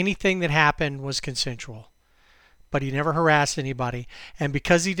consensual. Anything that happened was consensual. But he never harassed anybody. And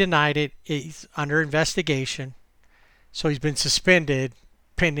because he denied it, he's under investigation. So he's been suspended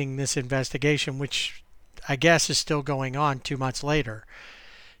pending this investigation, which I guess is still going on 2 months later.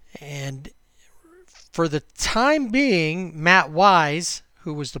 And for the time being, Matt Wise,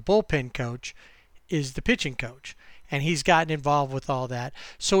 who was the bullpen coach, is the pitching coach. And he's gotten involved with all that.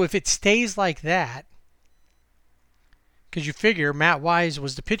 So if it stays like that, because you figure Matt Wise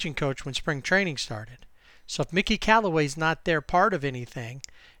was the pitching coach when spring training started. So if Mickey Callaway's not there part of anything,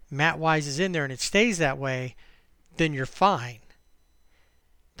 Matt Wise is in there and it stays that way, then you're fine.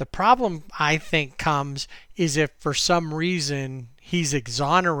 The problem, I think, comes is if for some reason he's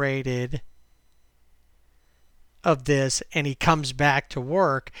exonerated of this and he comes back to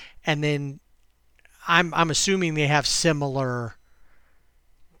work, and then I'm assuming they have similar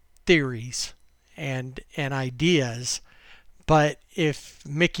theories and ideas. But if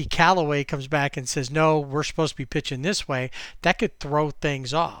Mickey Callaway comes back and says, no, we're supposed to be pitching this way, that could throw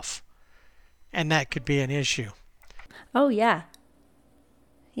things off. And that could be an issue. Oh, yeah.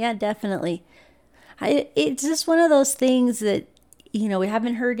 Yeah, definitely. It's just one of those things that, we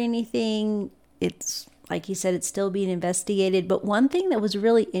haven't heard anything. It's, like you said, it's still being investigated. But one thing that was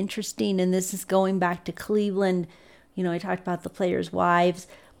really interesting, and this is going back to Cleveland, I talked about the players' wives,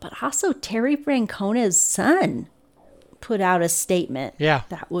 but also Terry Francona's son put out a statement. Yeah.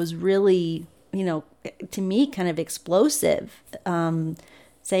 That was really, to me, kind of explosive,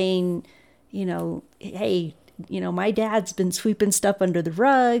 saying, hey, my dad's been sweeping stuff under the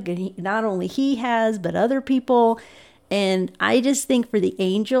rug, and not only he has, but other people. And I just think for the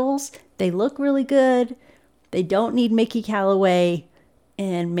Angels, they look really good. They don't need Mickey Callaway,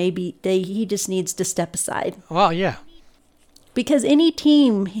 and maybe he just needs to step aside. Well, yeah. Because any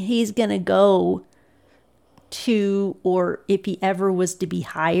team he's going to go to, or if he ever was to be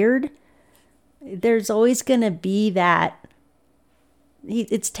hired, there's always going to be that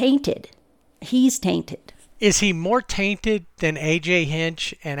it's tainted. He's tainted. Is he more tainted than AJ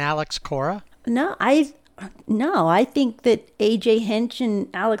Hinch and Alex Cora? No, I think that AJ Hinch and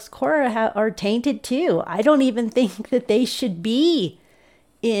Alex Cora are tainted too. I don't even think that they should be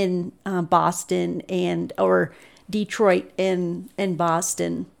in Boston or Detroit and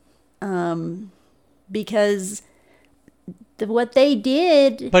Boston, because what they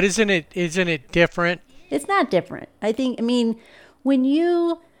did. But isn't it different? It's not different. I mean, when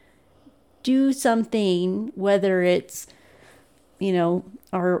you do something, whether it's,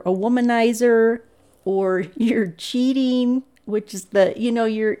 are a womanizer or you're cheating, which is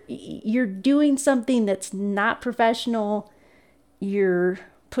you're doing something that's not professional, you're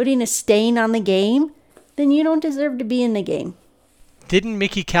putting a stain on the game, then you don't deserve to be in the game. Didn't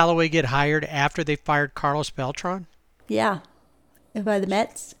Mickey Callaway get hired after they fired Carlos Beltran? Yeah. By the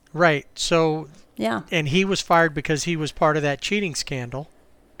Mets? Right. So, yeah. And he was fired because he was part of that cheating scandal.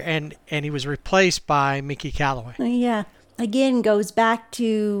 And he was replaced by Mickey Callaway. Yeah. Again, goes back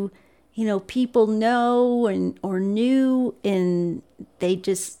to, people know or knew, and they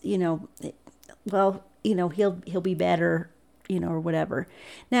just, he'll be better, or whatever.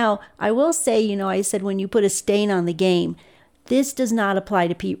 Now, I will say, I said when you put a stain on the game, this does not apply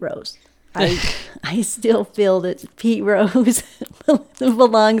to Pete Rose. I still feel that Pete Rose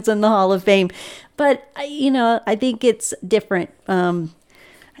belongs in the Hall of Fame. But, I think it's different.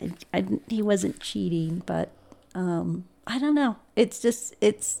 He wasn't cheating, but I don't know. It's just,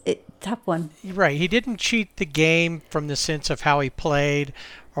 it's a tough one. Right. He didn't cheat the game from the sense of how he played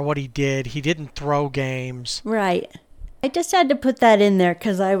or what he did. He didn't throw games. Right. I just had to put that in there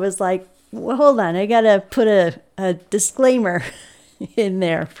because I was like, well, hold on. I got to put a disclaimer in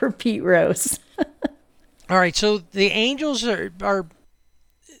there for Pete Rose. All right, so the Angels are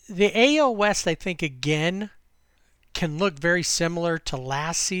the AL West, I think, again, can look very similar to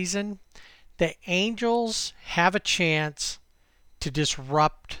last season. The Angels have a chance to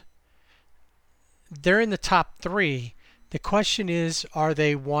disrupt. They're in the top three. The question is, are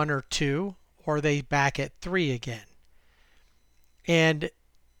they 1 or 2, or are they back at 3 again? And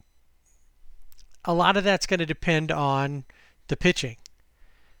a lot of that's going to depend on the pitching.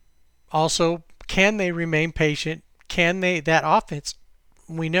 Also, can they remain patient? That offense,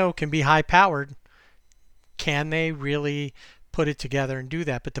 we know, can be high powered. Can they really put it together and do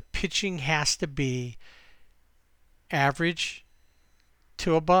that? But the pitching has to be average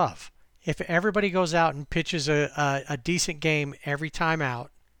to above. If everybody goes out and pitches a decent game every time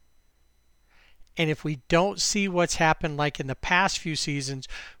out, and if we don't see what's happened like in the past few seasons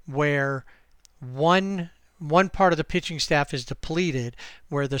where one part of the pitching staff is depleted,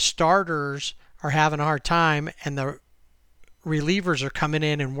 where the starters are having a hard time and the relievers are coming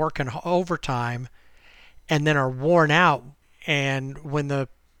in and working overtime and then are worn out, and when the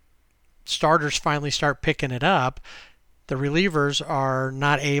starters finally start picking it up, the relievers are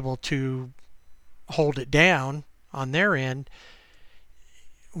not able to hold it down on their end.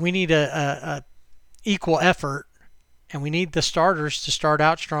 We need a equal effort, and we need the starters to start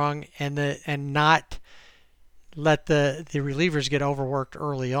out strong and not let the relievers get overworked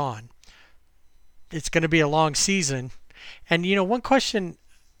early on. It's going to be a long season. And, one question,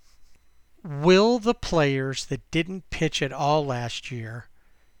 will the players that didn't pitch at all last year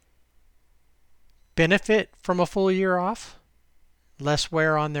benefit from a full year off? Less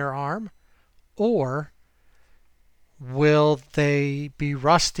wear on their arm? Or will they be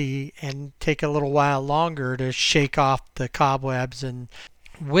rusty and take a little while longer to shake off the cobwebs? And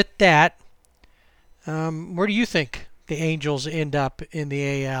with that, where do you think the Angels end up in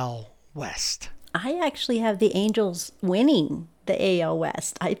the AL West? I actually have the Angels winning the AL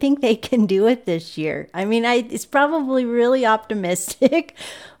West. I think they can do it this year. I mean, it's probably really optimistic,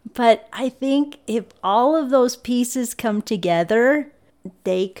 but I think if all of those pieces come together,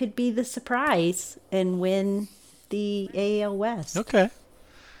 they could be the surprise and win the AL West. Okay.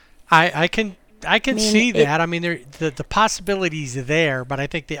 I can see that. I mean, the possibilities are there, but I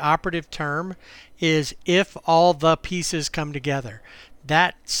think the operative term is if all the pieces come together.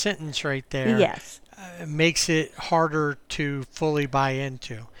 That sentence right there, yes, makes it harder to fully buy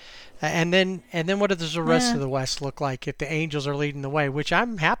into. And then what does the rest of the West look like if the Angels are leading the way, which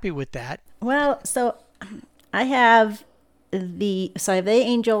I'm happy with that. Well, so I have the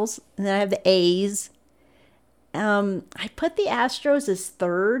Angels, and then I have the A's. I put the Astros as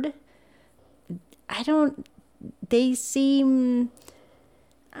third. I'm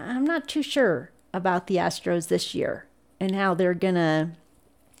not too sure about the Astros this year and how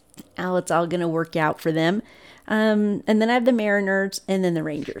it's all gonna work out for them. And then I have the Mariners and then the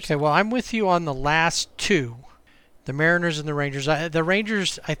Rangers. Okay, well, I'm with you on the last two, the Mariners and the Rangers. The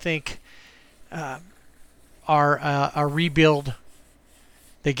Rangers, I think, are a rebuild.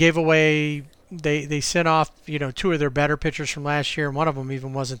 They gave away, they sent off, two of their better pitchers from last year, and one of them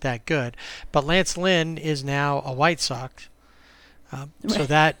even wasn't that good. But Lance Lynn is now a White Sox, so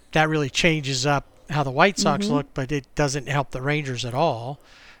that really changes up how the White Sox look, but it doesn't help the Rangers at all.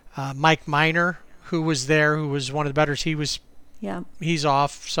 Mike Minor, who was one of the betters, he's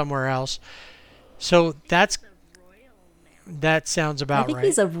off somewhere else. So that sounds about right. I think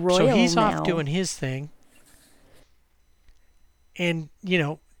he's a Royal So he's now. off doing his thing. And,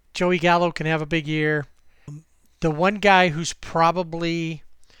 Joey Gallo can have a big year. The one guy who's probably,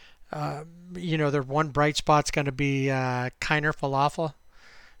 their one bright spot's going to be Kiner Falefa,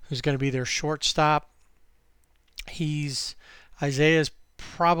 who's going to be their shortstop. Isaiah's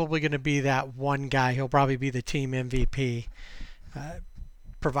probably going to be that one guy. He'll probably be the team MVP,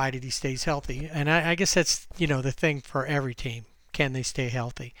 provided he stays healthy. And I guess that's, the thing for every team. Can they stay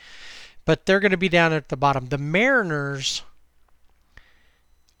healthy? But they're going to be down at the bottom. The Mariners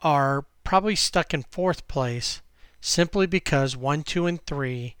are probably stuck in fourth place simply because 1, 2, and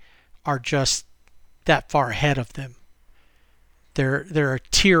 3 are just that far ahead of them. They're a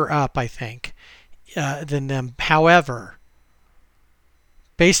tier up, I think, than them. However,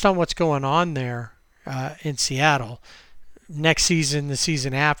 based on what's going on there in Seattle, next season, the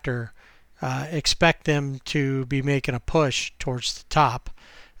season after, expect them to be making a push towards the top,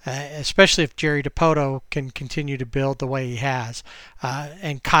 especially if Jerry Dipoto can continue to build the way he has.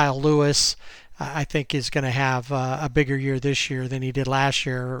 And Kyle Lewis, I think, is going to have a bigger year this year than he did last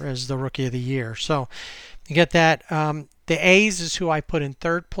year as the Rookie of the Year. So you get that. The A's is who I put in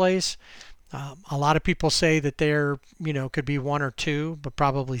third place. A lot of people say that they're, could be 1 or 2, but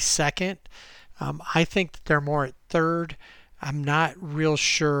probably second. I think that they're more at third. I'm not real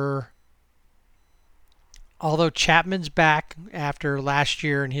sure. Although Chapman's back after last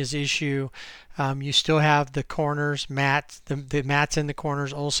year and his issue, you still have the corners, the Matts in the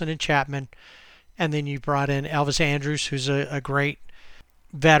corners, Olsen and Chapman. And then you brought in Elvis Andrus, who's a great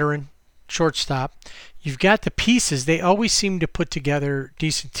veteran shortstop. You've got the pieces. They always seem to put together a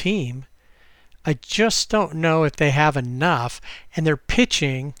decent team. I just don't know if they have enough. And they're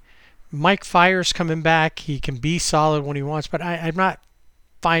pitching. Mike Fiers coming back. He can be solid when he wants, but I'm not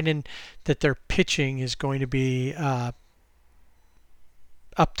finding that their pitching is going to be up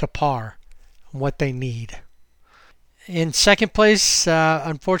to par on what they need. In second place,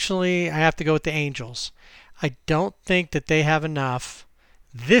 unfortunately, I have to go with the Angels. I don't think that they have enough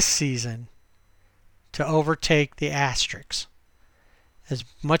this season to overtake the Asterix. As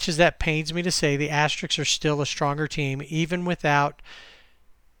much as that pains me to say, the Asterix are still a stronger team, even without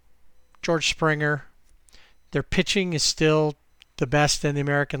George Springer. Their pitching is still the best in the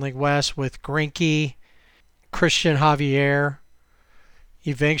American League West with Greinke, Christian Javier.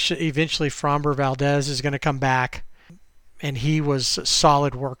 Eventually Framber Valdez is going to come back, and he was a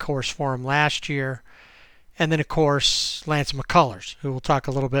solid workhorse for him last year. And then, of course, Lance McCullers, who we'll talk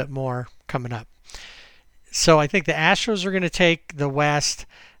a little bit more coming up. So I think the Astros are going to take the West.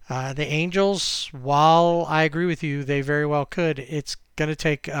 The Angels, while I agree with you, they very well could, it's going to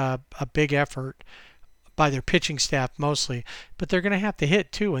take a big effort by their pitching staff mostly, but they're going to have to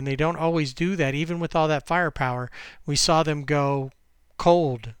hit too, and they don't always do that. Even with all that firepower, we saw them go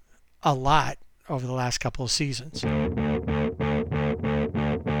cold a lot over the last couple of seasons.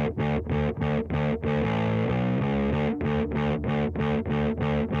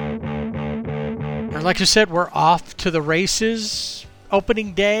 And like I said, we're off to the races.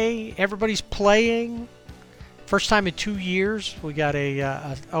 Opening day, everybody's playing. First time in 2 years, we got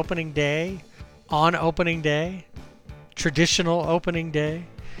a opening day. On opening day, traditional opening day,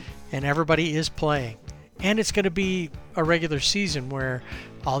 and everybody is playing. And it's going to be a regular season where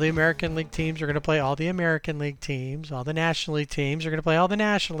all the American League teams are going to play all the American League teams, all the National League teams are going to play all the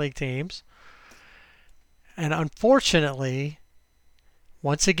National League teams. And unfortunately,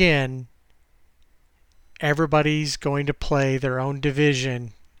 once again, everybody's going to play their own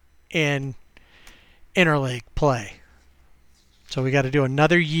division in interleague play. So we got to do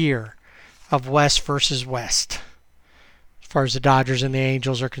another year of West versus West, as far as the Dodgers and the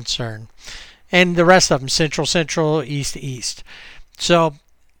Angels are concerned. And the rest of them, Central, East. So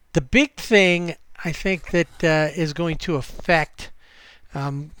the big thing I think that is going to affect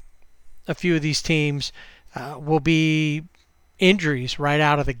a few of these teams will be injuries right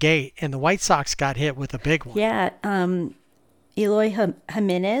out of the gate. And the White Sox got hit with a big one. Yeah, Eloy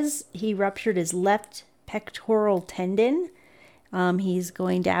Jimenez, he ruptured his left pectoral tendon. He's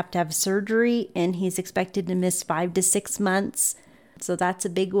going to have surgery, and he's expected to miss 5 to 6 months. So that's a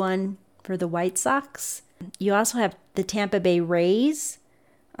big one for the White Sox. You also have the Tampa Bay Rays.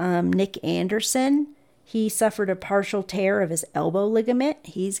 Nick Anderson, he suffered a partial tear of his elbow ligament.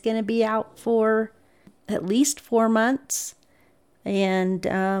 He's going to be out for at least 4 months. And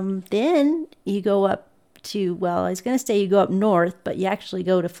then you go up to, well, I was going to say you go up north, but you actually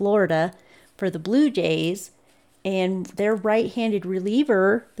go to Florida for the Blue Jays. And their right-handed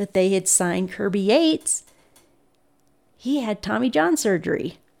reliever that they had signed, Kirby Yates, he had Tommy John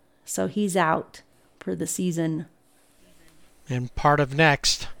surgery. So he's out for the season. And part of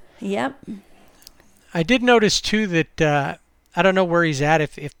next. Yep. I did notice, too, that I don't know where he's at,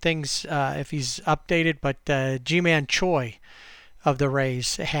 if he's updated, but G-Man Choi of the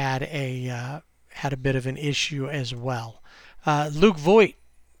Rays had a bit of an issue as well. Luke Voit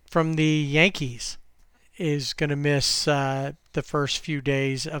from the Yankees is going to miss the first few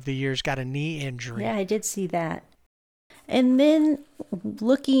days of the year. He's got a knee injury. Yeah, I did see that. And then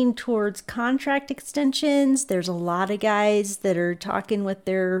looking towards contract extensions, there's a lot of guys that are talking with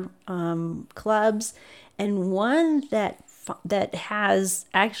their clubs. And one that has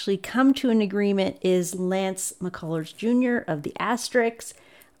actually come to an agreement is Lance McCullers Jr. of the Asterix.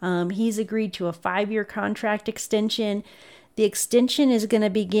 He's agreed to a 5-year contract extension. The extension is going to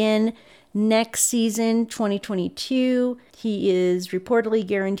begin next season, 2022. He is reportedly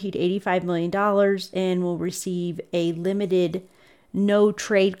guaranteed $85 million and will receive a limited no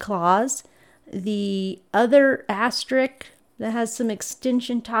trade clause. The other asterisk that has some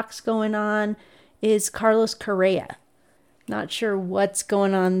extension talks going on is Carlos Correa. Not sure what's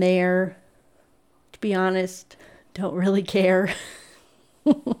going on there. To be honest, don't really care.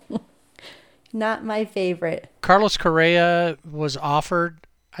 Not my favorite. Carlos Correa was offered,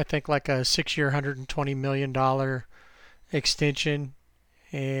 I think, like a 6-year, $120 million extension.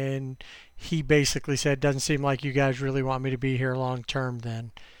 And he basically said, doesn't seem like you guys really want me to be here long term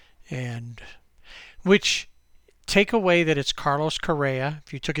then. And which, take away that it's Carlos Correa.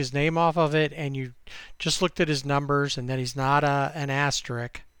 If you took his name off of it and you just looked at his numbers and that he's not an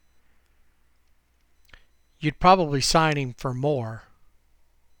asterisk, you'd probably sign him for more.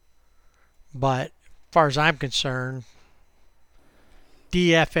 But as far as I'm concerned,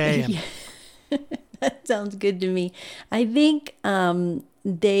 DFA him. That sounds good to me. I think I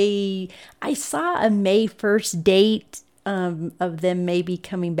saw a May 1st date of them maybe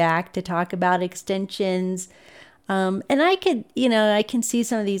coming back to talk about extensions. And I can see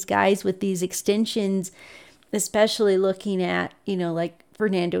some of these guys with these extensions, especially looking at, like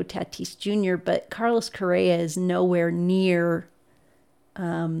Fernando Tatis Jr., but Carlos Correa is nowhere near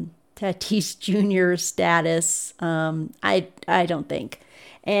Tatis Jr.'s status. I don't think.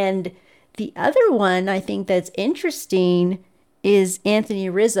 And the other one I think that's interesting is Anthony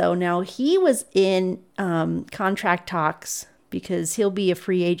Rizzo. Now, he was in contract talks because he'll be a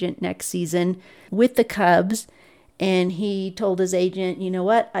free agent next season with the Cubs. And he told his agent, you know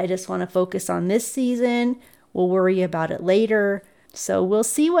what, I just want to focus on this season. We'll worry about it later. So we'll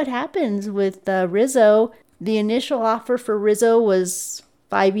see what happens with Rizzo. The initial offer for Rizzo was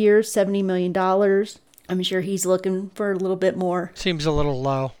 5 years, $70 million. I'm sure he's looking for a little bit more. Seems a little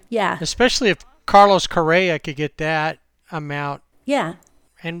low. Yeah. Especially if Carlos Correa could get that amount. Yeah.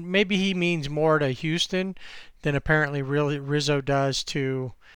 And maybe he means more to Houston than apparently really Rizzo does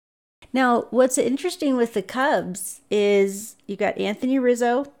to... Now, what's interesting with the Cubs is you got Anthony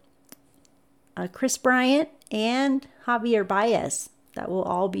Rizzo, Chris Bryant, and Javier Baez. That will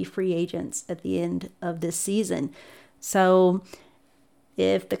all be free agents at the end of this season. So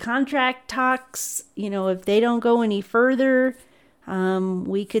if the contract talks, if they don't go any further,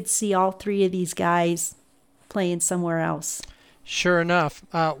 we could see all three of these guys playing somewhere else. Sure enough.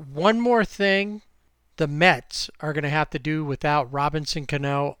 One more thing. The Mets are going to have to do without Robinson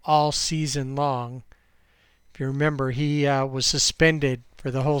Cano all season long. If you remember, he was suspended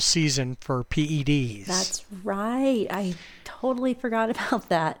for the whole season for PEDs. That's right. I totally forgot about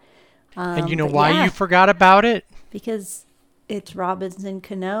that. And you know why you forgot about it? Because it's Robinson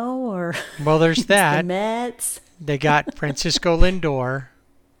Cano or well, there's that. The Mets. They got Francisco Lindor.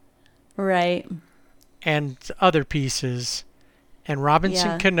 Right. And other pieces. And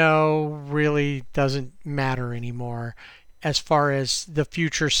Robinson Cano really doesn't matter anymore as far as the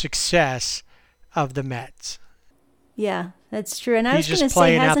future success of the Mets. Yeah, that's true. And I was He's going just to say,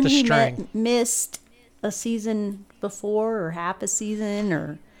 playing out hasn't the he string. missed a season before or half a season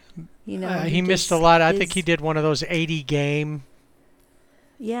or, he missed a lot. I think he did one of those 80-game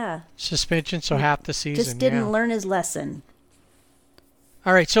suspensions, so half the season. Just didn't learn his lesson.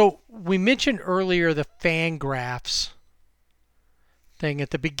 All right, so we mentioned earlier the Fangraphs thing.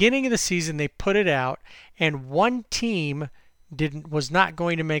 At the beginning of the season, they put it out, and one team was not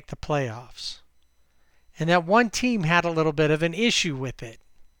going to make the playoffs. And that one team had a little bit of an issue with it.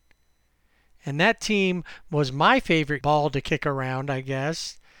 And that team was my favorite ball to kick around, I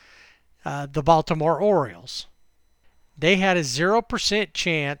guess, the Baltimore Orioles. They had a 0%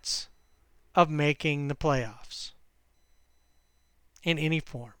 chance of making the playoffs in any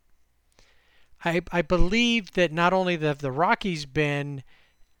form. I believe that not only have the Rockies been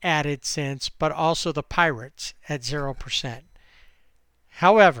added since, but also the Pirates at 0%.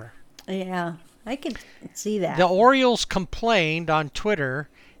 However, yeah, I could see that. The Orioles complained on Twitter,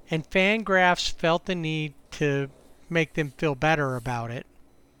 and Fangraphs felt the need to make them feel better about it,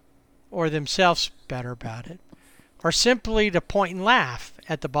 or themselves better about it, or simply to point and laugh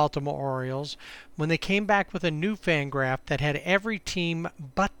at the Baltimore Orioles when they came back with a new Fangraph that had every team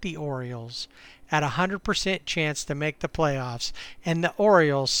but the Orioles at 100% chance to make the playoffs, and the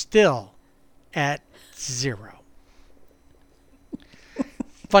Orioles still at 0.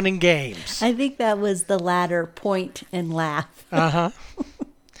 Fun and games. I think that was the latter, point and laugh. Uh-huh.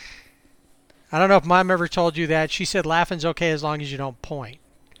 I don't know if Mom ever told you that. She said laughing's okay as long as you don't point.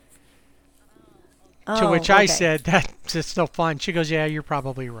 To which I said, that's just no fun. She goes, yeah, you're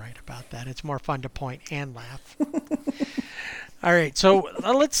probably right about that. It's more fun to point and laugh. All right, so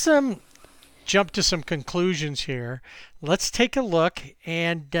let's jump to some conclusions here. Let's take a look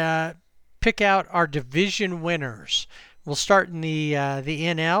and pick out our division winners. We'll start in the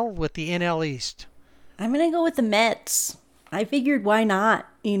NL with the NL East. I'm going to go with the Mets. I figured why not?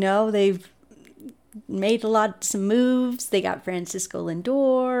 They've made some moves. They got Francisco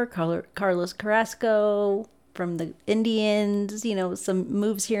Lindor, Carlos Carrasco from the Indians, some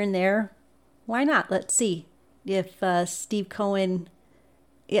moves here and there. Why not? Let's see if Steve Cohen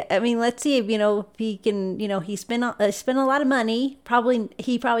Yeah, I mean, let's see if if he can. He spent a lot of money.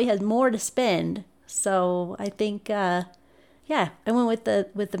 He probably has more to spend. So I think, yeah, I went with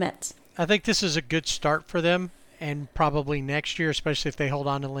the Mets. I think this is a good start for them, and probably next year, especially if they hold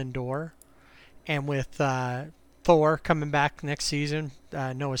on to Lindor, and with Thor coming back next season,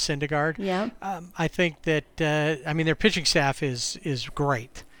 Noah Syndergaard. Yeah. I think that their pitching staff is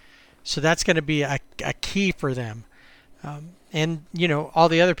great, so that's going to be a key for them. And all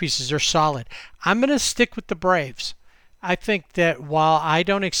the other pieces are solid. I'm going to stick with the Braves. I think that while I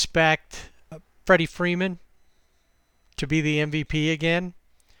don't expect Freddie Freeman to be the MVP again,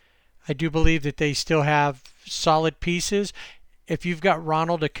 I do believe that they still have solid pieces. If you've got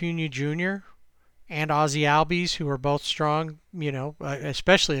Ronald Acuna Jr. and Ozzie Albies, who are both strong,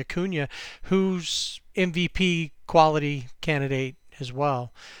 especially Acuna, who's MVP quality candidate as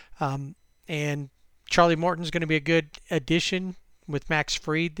well. And Charlie Morton's going to be a good addition with Max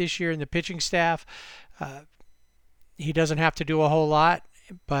Fried this year in the pitching staff. He doesn't have to do a whole lot,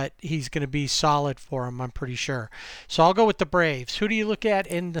 but he's going to be solid for him, I'm pretty sure. So I'll go with the Braves. Who do you look at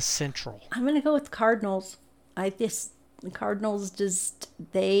in the Central? I'm going to go with the Cardinals. The Cardinals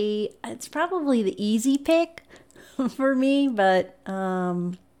it's probably the easy pick for me, but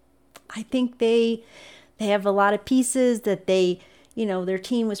I think they have a lot of pieces that their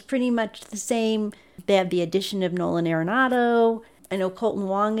team was pretty much the same. They have the addition of Nolan Arenado. I know Colton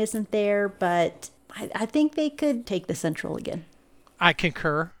Wong isn't there, but I think they could take the Central again. I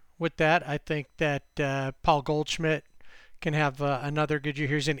concur with that. I think that Paul Goldschmidt can have another good year.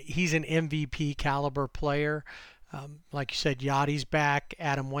 He's an MVP caliber player. Like you said, Yachty's back.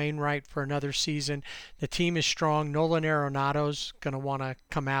 Adam Wainwright for another season. The team is strong. Nolan Arenado's going to want to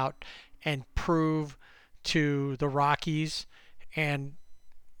come out and prove to the Rockies and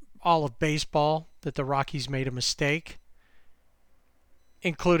all of baseball that the Rockies made a mistake,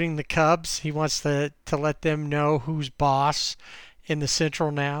 including the Cubs. He wants to let them know who's boss in the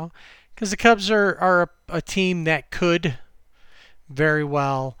Central now, because the Cubs are a team that could very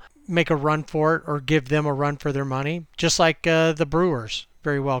well make a run for it or give them a run for their money, just like the Brewers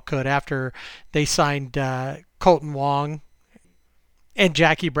very well could after they signed Colton Wong and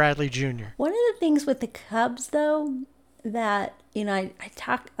Jackie Bradley Jr. One of the things with the Cubs, though, that I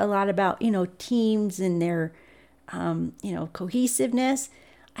talk a lot about teams and their cohesiveness.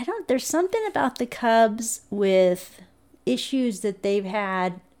 There's something about the Cubs with issues that they've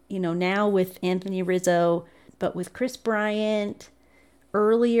had now with Anthony Rizzo, but with Chris Bryant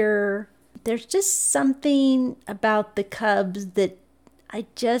earlier. There's just something about the Cubs that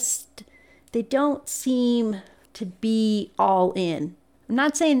they don't seem to be all in. I'm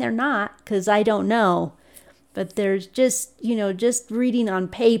not saying they're not, because I don't know. But there's just reading on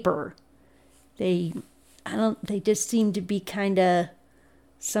paper, they just seem to be kind of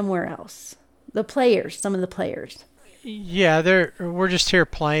somewhere else. Some of the players. Yeah, we're just here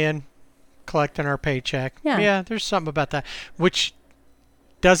playing, collecting our paycheck. Yeah, there's something about that, which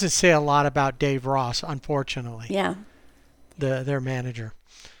doesn't say a lot about Dave Ross, unfortunately. Yeah. Their manager.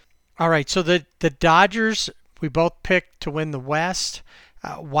 All right, so the Dodgers, we both picked to win the West.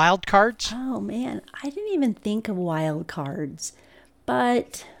 Wild cards? Oh, man. I didn't even think of wild cards.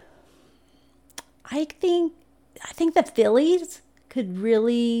 But I think the Phillies could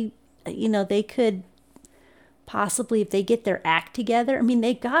really, they could possibly, if they get their act together. I mean,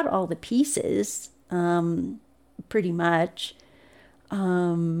 they got all the pieces, pretty much.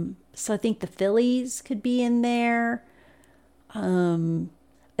 So I think the Phillies could be in there. I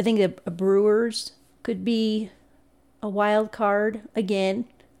think the Brewers could be a wild card again,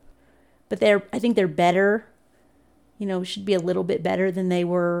 but I think they're better, should be a little bit better than they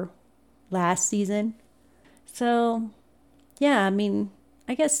were last season. So, yeah, I mean,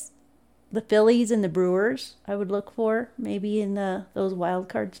 I guess the Phillies and the Brewers I would look for maybe in those wild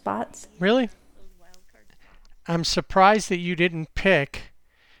card spots. Really? I'm surprised that you didn't pick.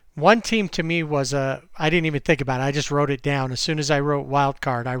 One team to me was I didn't even think about it. I just wrote it down. As soon as I wrote wild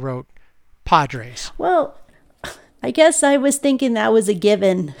card, I wrote Padres. Well, I guess I was thinking that was a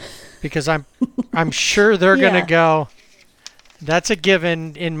given. Because I'm sure they're going to go. That's a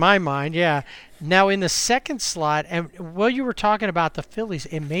given in my mind, yeah. Now in the second slot, and while you were talking about the Phillies,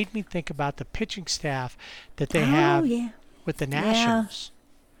 it made me think about the pitching staff that they have with the Nationals. Yeah.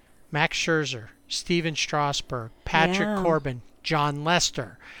 Max Scherzer, Steven Strasburg, Patrick Corbin, John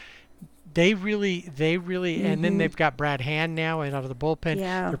Lester. They really, and then they've got Brad Hand now and out of the bullpen.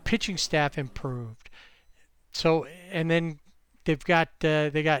 Yeah. Their pitching staff improved. So, and then they got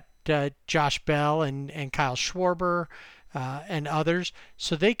Josh Bell and Kyle Schwarber and others.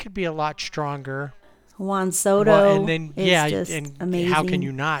 So they could be a lot stronger. Juan Soto Well, and then is just and amazing. how can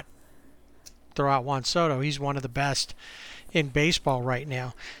you not throw out Juan Soto? He's one of the best in baseball right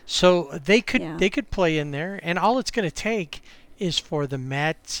now. So they could play in there, and all it's going to take is for the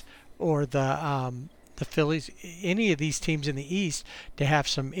Mets or the Phillies, any of these teams in the East, to have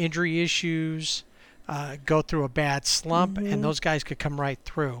some injury issues, go through a bad slump, and those guys could come right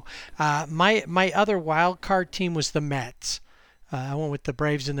through. My other wild card team was the Mets. I went with the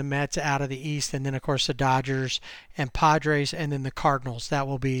Braves and the Mets out of the East, and then, of course, the Dodgers and Padres, and then the Cardinals. That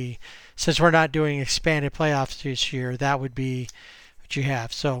will be, since we're not doing expanded playoffs this year, that would be what you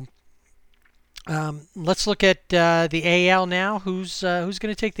have. So let's look at the AL now. Who's going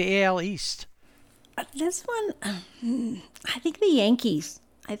to take the AL East? This one, I think the Yankees.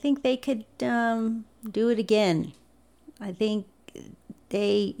 I think they could do it again. I think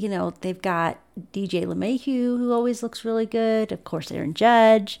they've got DJ LeMahieu, who always looks really good. Of course, Aaron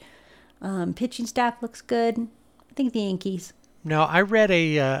Judge. Pitching staff looks good. I think the Yankees. No, I read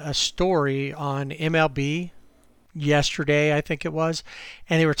a story on MLB yesterday, I think it was,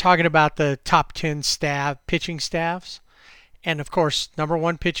 and they were talking about the top 10 pitching staffs. And, of course, number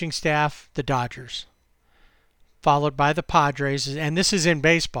one pitching staff, the Dodgers, followed by the Padres. And this is in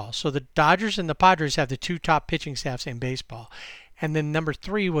baseball. So the Dodgers and the Padres have the two top pitching staffs in baseball. And then number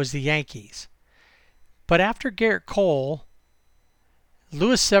 3 was the Yankees. But after Garrett Cole,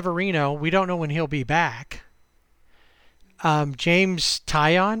 Luis Severino, we don't know when he'll be back. James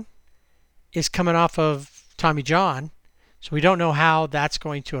Taillon is coming off of Tommy John, so we don't know how that's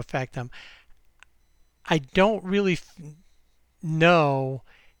going to affect them. I don't really know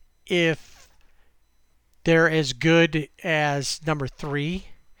if they're as good as number 3.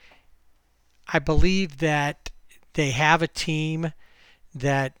 I believe that they have a team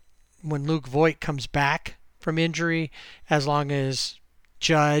that when Luke Voit comes back from injury, as long as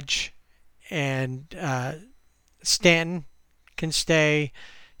Judge and Stanton can stay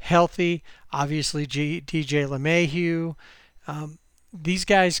healthy, obviously DJ LeMahieu, these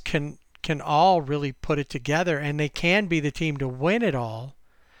guys can all really put it together, and they can be the team to win it all.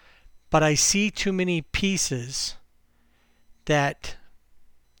 But I see too many pieces that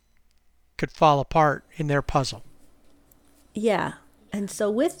could fall apart in their puzzle. Yeah. And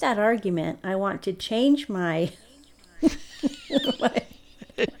so with that argument, I want to change my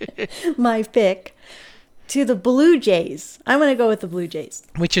my pick to the Blue Jays. I'm going to go with the Blue Jays.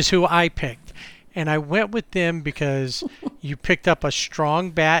 Which is who I picked. And I went with them because you picked up a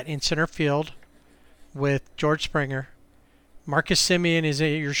strong bat in center field with George Springer. Marcus Semien is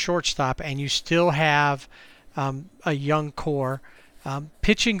your shortstop, and you still have a young core.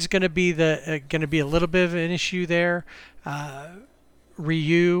 Pitching's going to be a little bit of an issue there.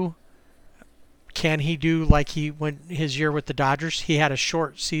 Ryu, can he do like he went his year with the Dodgers? He had a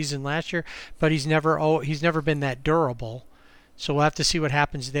short season last year, but he's never been that durable. So we'll have to see what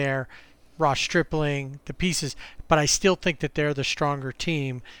happens there. Ross Stripling, the pieces, but I still think that they're the stronger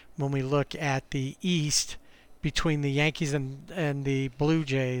team when we look at the East between the Yankees and the Blue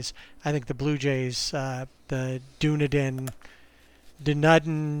Jays. I think the Blue Jays, the Dunedin,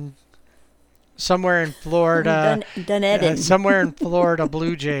 somewhere in Florida, somewhere in Florida,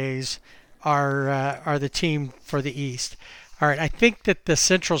 Blue Jays are the team for the East. All right, I think that the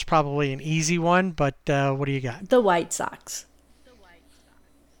Central's probably an easy one, but what do you got? The White Sox.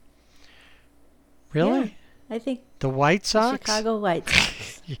 Really? Yeah, I think the White Sox? The Chicago White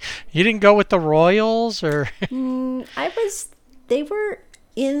Sox. You didn't go with the Royals, or? They were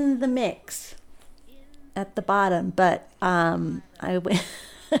in the mix at the bottom, but I went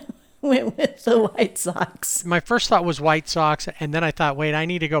with the White Sox. My first thought was White Sox, and then I thought, wait, I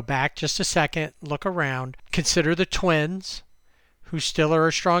need to go back just a second, look around, consider the Twins, who still are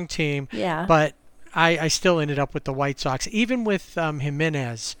a strong team. Yeah. But I still ended up with the White Sox. Even with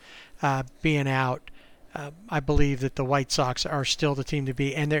Jimenez being out, I believe that the White Sox are still the team to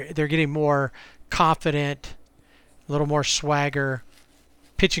beat, and they're getting more confident, a little more swagger.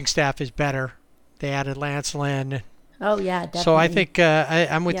 Pitching staff is better. They added Lance Lynn. Oh, yeah, definitely. So I think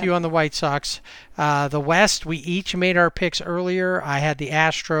I'm with you on the White Sox. The West, we each made our picks earlier. I had the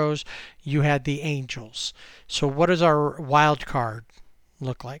Astros. You had the Angels. So what does our wild card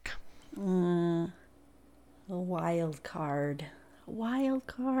look like? A wild card. Wild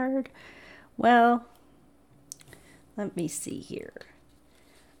card. Well, let me see here.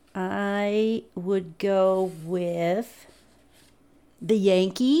 I would go with the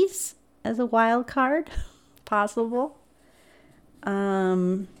Yankees as a wild card, possible.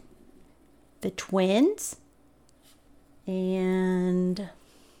 The Twins, and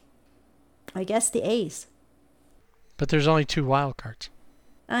I guess the A's. But there's only 2 wild cards.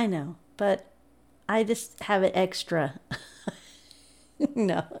 I know, but I just have it extra.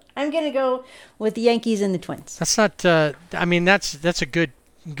 No, I'm going to go with the Yankees and the Twins. That's not. I mean, that's a good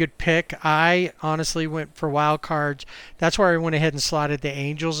pick. I honestly went for wild cards. That's where I went ahead and slotted the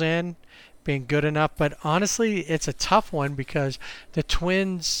Angels in, being good enough. But honestly, it's a tough one because the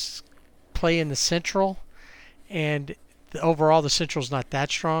Twins play in the Central, and overall the Central's not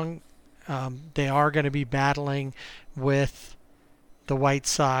that strong. They are going to be battling with the White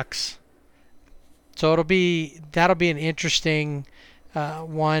Sox, so that'll be an interesting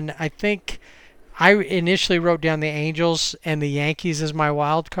one. I think I initially wrote down the Angels and the Yankees as my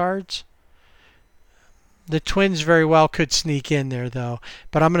wild cards. The Twins very well could sneak in there though,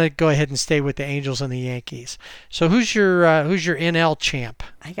 but I'm going to go ahead and stay with the Angels and the Yankees. So who's your NL champ?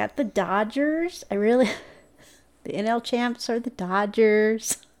 I got the Dodgers. The NL champs are the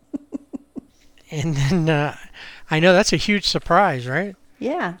Dodgers. And then I know that's a huge surprise, right?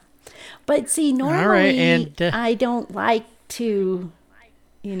 Yeah. But see, normally right, and, I don't like to,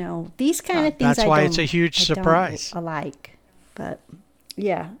 these kind of things that's why it's a huge surprise. I like. But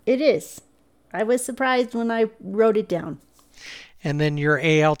yeah, it is. I was surprised when I wrote it down. And then your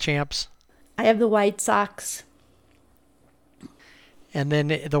AL champs? I have the White Sox. And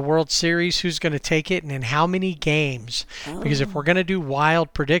then the World Series, who's going to take it and in how many games? Because if we're going to do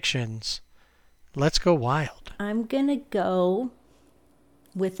wild predictions, let's go wild. I'm going to go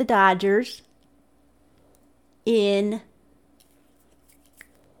with the Dodgers in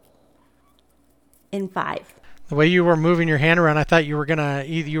 5. The way you were moving your hand around, I thought you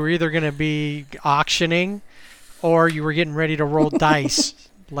were either gonna be auctioning, or you were getting ready to roll dice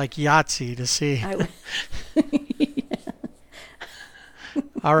like Yahtzee to see.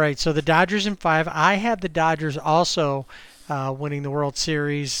 All right, so the Dodgers in 5. I have the Dodgers also winning the World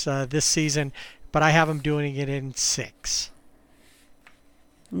Series this season, but I have them doing it in 6.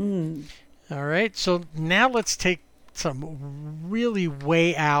 All right, so now let's take some really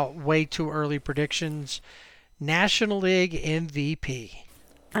way too early predictions. National League MVP.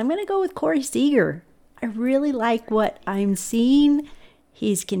 I'm going to go with Corey Seager. I really like what I'm seeing.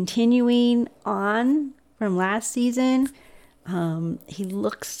 He's continuing on from last season. He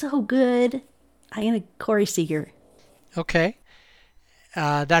looks so good. I'm going to Corey Seager. Okay.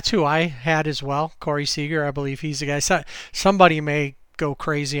 That's who I had as well, Corey Seager. I believe he's the guy. Somebody may go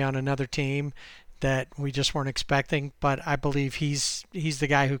crazy on another team that we just weren't expecting, but I believe he's the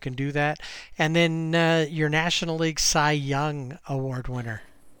guy who can do that. And then your National League Cy Young Award winner.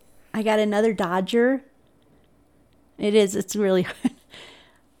 I got another Dodger. It's really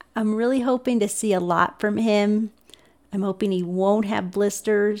I'm really hoping to see a lot from him. I'm hoping he won't have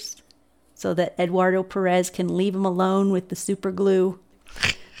blisters so that Eduardo Perez can leave him alone with the super glue.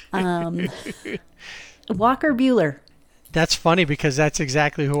 Walker Buehler. That's funny because that's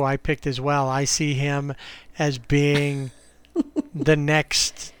exactly who I picked as well. I see him as being the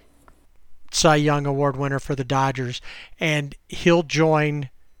next Cy Young Award winner for the Dodgers, and he'll be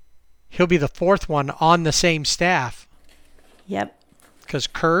the 4th one on the same staff. Yep. Because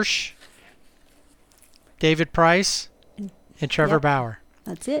Kersh, David Price, and Trevor Bauer.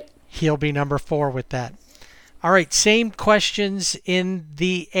 That's it. He'll be number 4 with that. All right, same questions in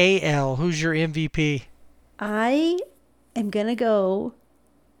the AL. Who's your MVP? I am going to go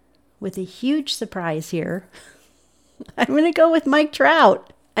with a huge surprise here. I'm going to go with Mike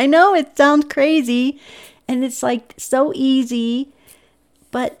Trout. I know it sounds crazy and it's like so easy,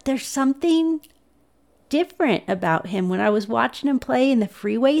 but there's something different about him. When I was watching him play in the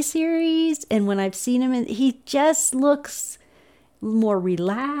Freeway series and when I've seen him, he just looks more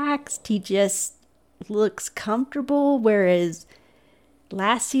relaxed. He just looks comfortable, whereas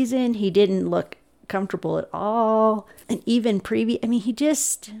last season he didn't look comfortable at all. And even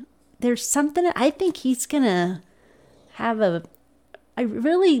there's something I think he's gonna have I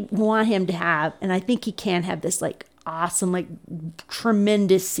really want him to have, and I think he can have this like awesome, like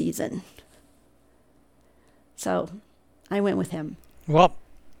tremendous season. So I went with him. Well,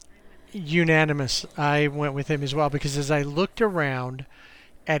 unanimous. I went with him as well because as I looked around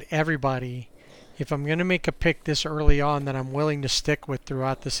at everybody, if I'm going to make a pick this early on that I'm willing to stick with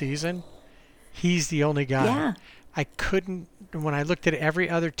throughout the season, he's the only guy. Yeah. I couldn't, when I looked at every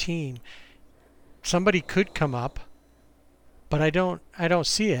other team, somebody could come up, but I don't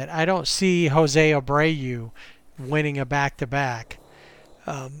see it. I don't see Jose Abreu winning a back-to-back.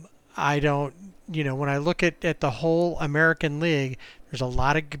 I don't, when I look at the whole American League, there's a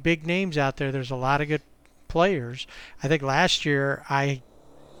lot of big names out there. There's a lot of good players. I think last year I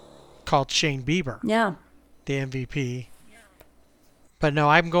called Shane Bieber the MVP. But no,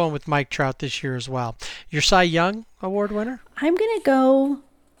 I'm going with Mike Trout this year as well. Your Cy Young Award winner? I'm going to go,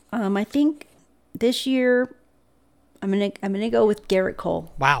 I think this year, I'm gonna go with Garrett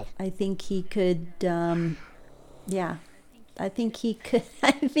Cole. Wow. I think he could. Yeah, I think he could.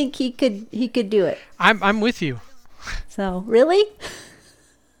 I think he could do it. I'm with you. So really,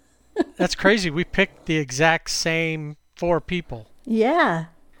 That's crazy. We picked the exact same 4 people yeah.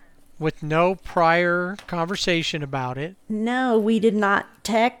 with no prior conversation about it. No, we did not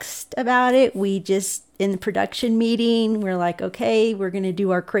text about it. We just, in the production meeting, we're like, okay, we're going to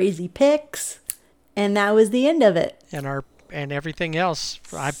do our crazy picks. And that was the end of it. And everything else.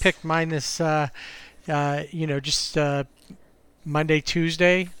 I picked mine this, just Monday,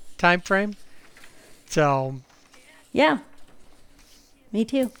 Tuesday time frame. So, Yeah. Me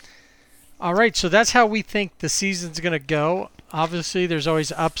too. all right. So that's how we think the season's going to go. Obviously, there's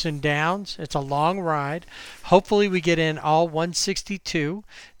always ups and downs. It's a long ride. Hopefully, we get in all 162.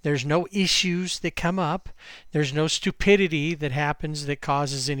 There's no issues that come up. There's no stupidity that happens that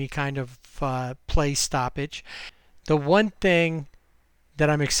causes any kind of play stoppage. The one thing that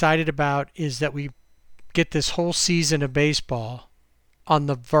I'm excited about is that we get this whole season of baseball on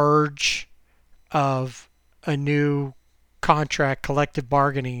the verge of a new contract collective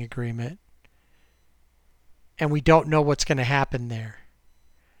bargaining agreement. And we don't know what's going to happen there.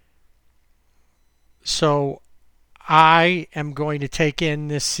 So I am going to take in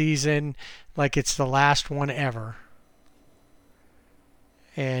this season like it's the last one ever,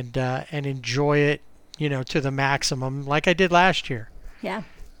 and enjoy it, to the maximum, like I did last year. Yeah.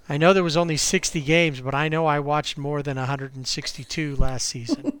 I know there was only 60 games, but I know I watched more than 162 last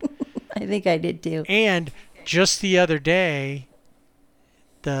season. I think I did too. And just the other day,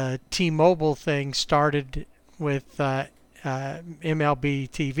 the T-Mobile thing started with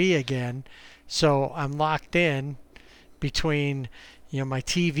MLB TV again, so I'm locked in between my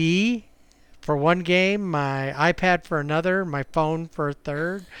TV for one game, my iPad for another, my phone for a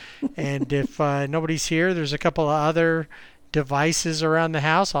third, and if nobody's here, there's a couple of other devices around the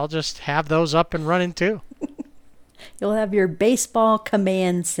house. I'll just have those up and running too. You'll have your baseball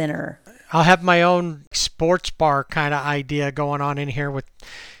command center. I'll have my own sports bar kind of idea going on in here with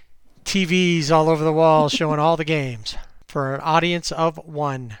TVs all over the wall showing all the games for an audience of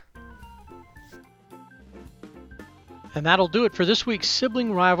 1. And that'll do it for this week's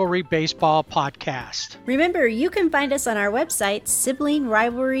Sibling Rivalry Baseball podcast. Remember, you can find us on our website,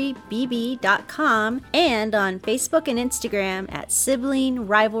 siblingrivalrybb.com, and on Facebook and Instagram at Sibling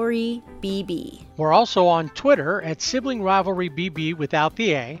Rivalry BB. We're also on Twitter at Sibling Rivalry BB without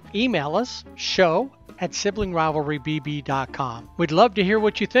the A. Email us, show@siblingrivalrybb.com. We'd love to hear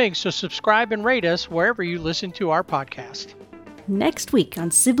what you think, so subscribe and rate us wherever you listen to our podcast. Next week on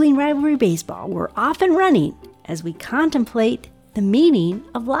Sibling Rivalry Baseball, we're off and running as we contemplate the meaning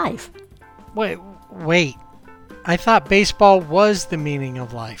of life. Wait. I thought baseball was the meaning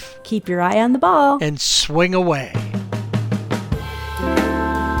of life. Keep your eye on the ball and swing away.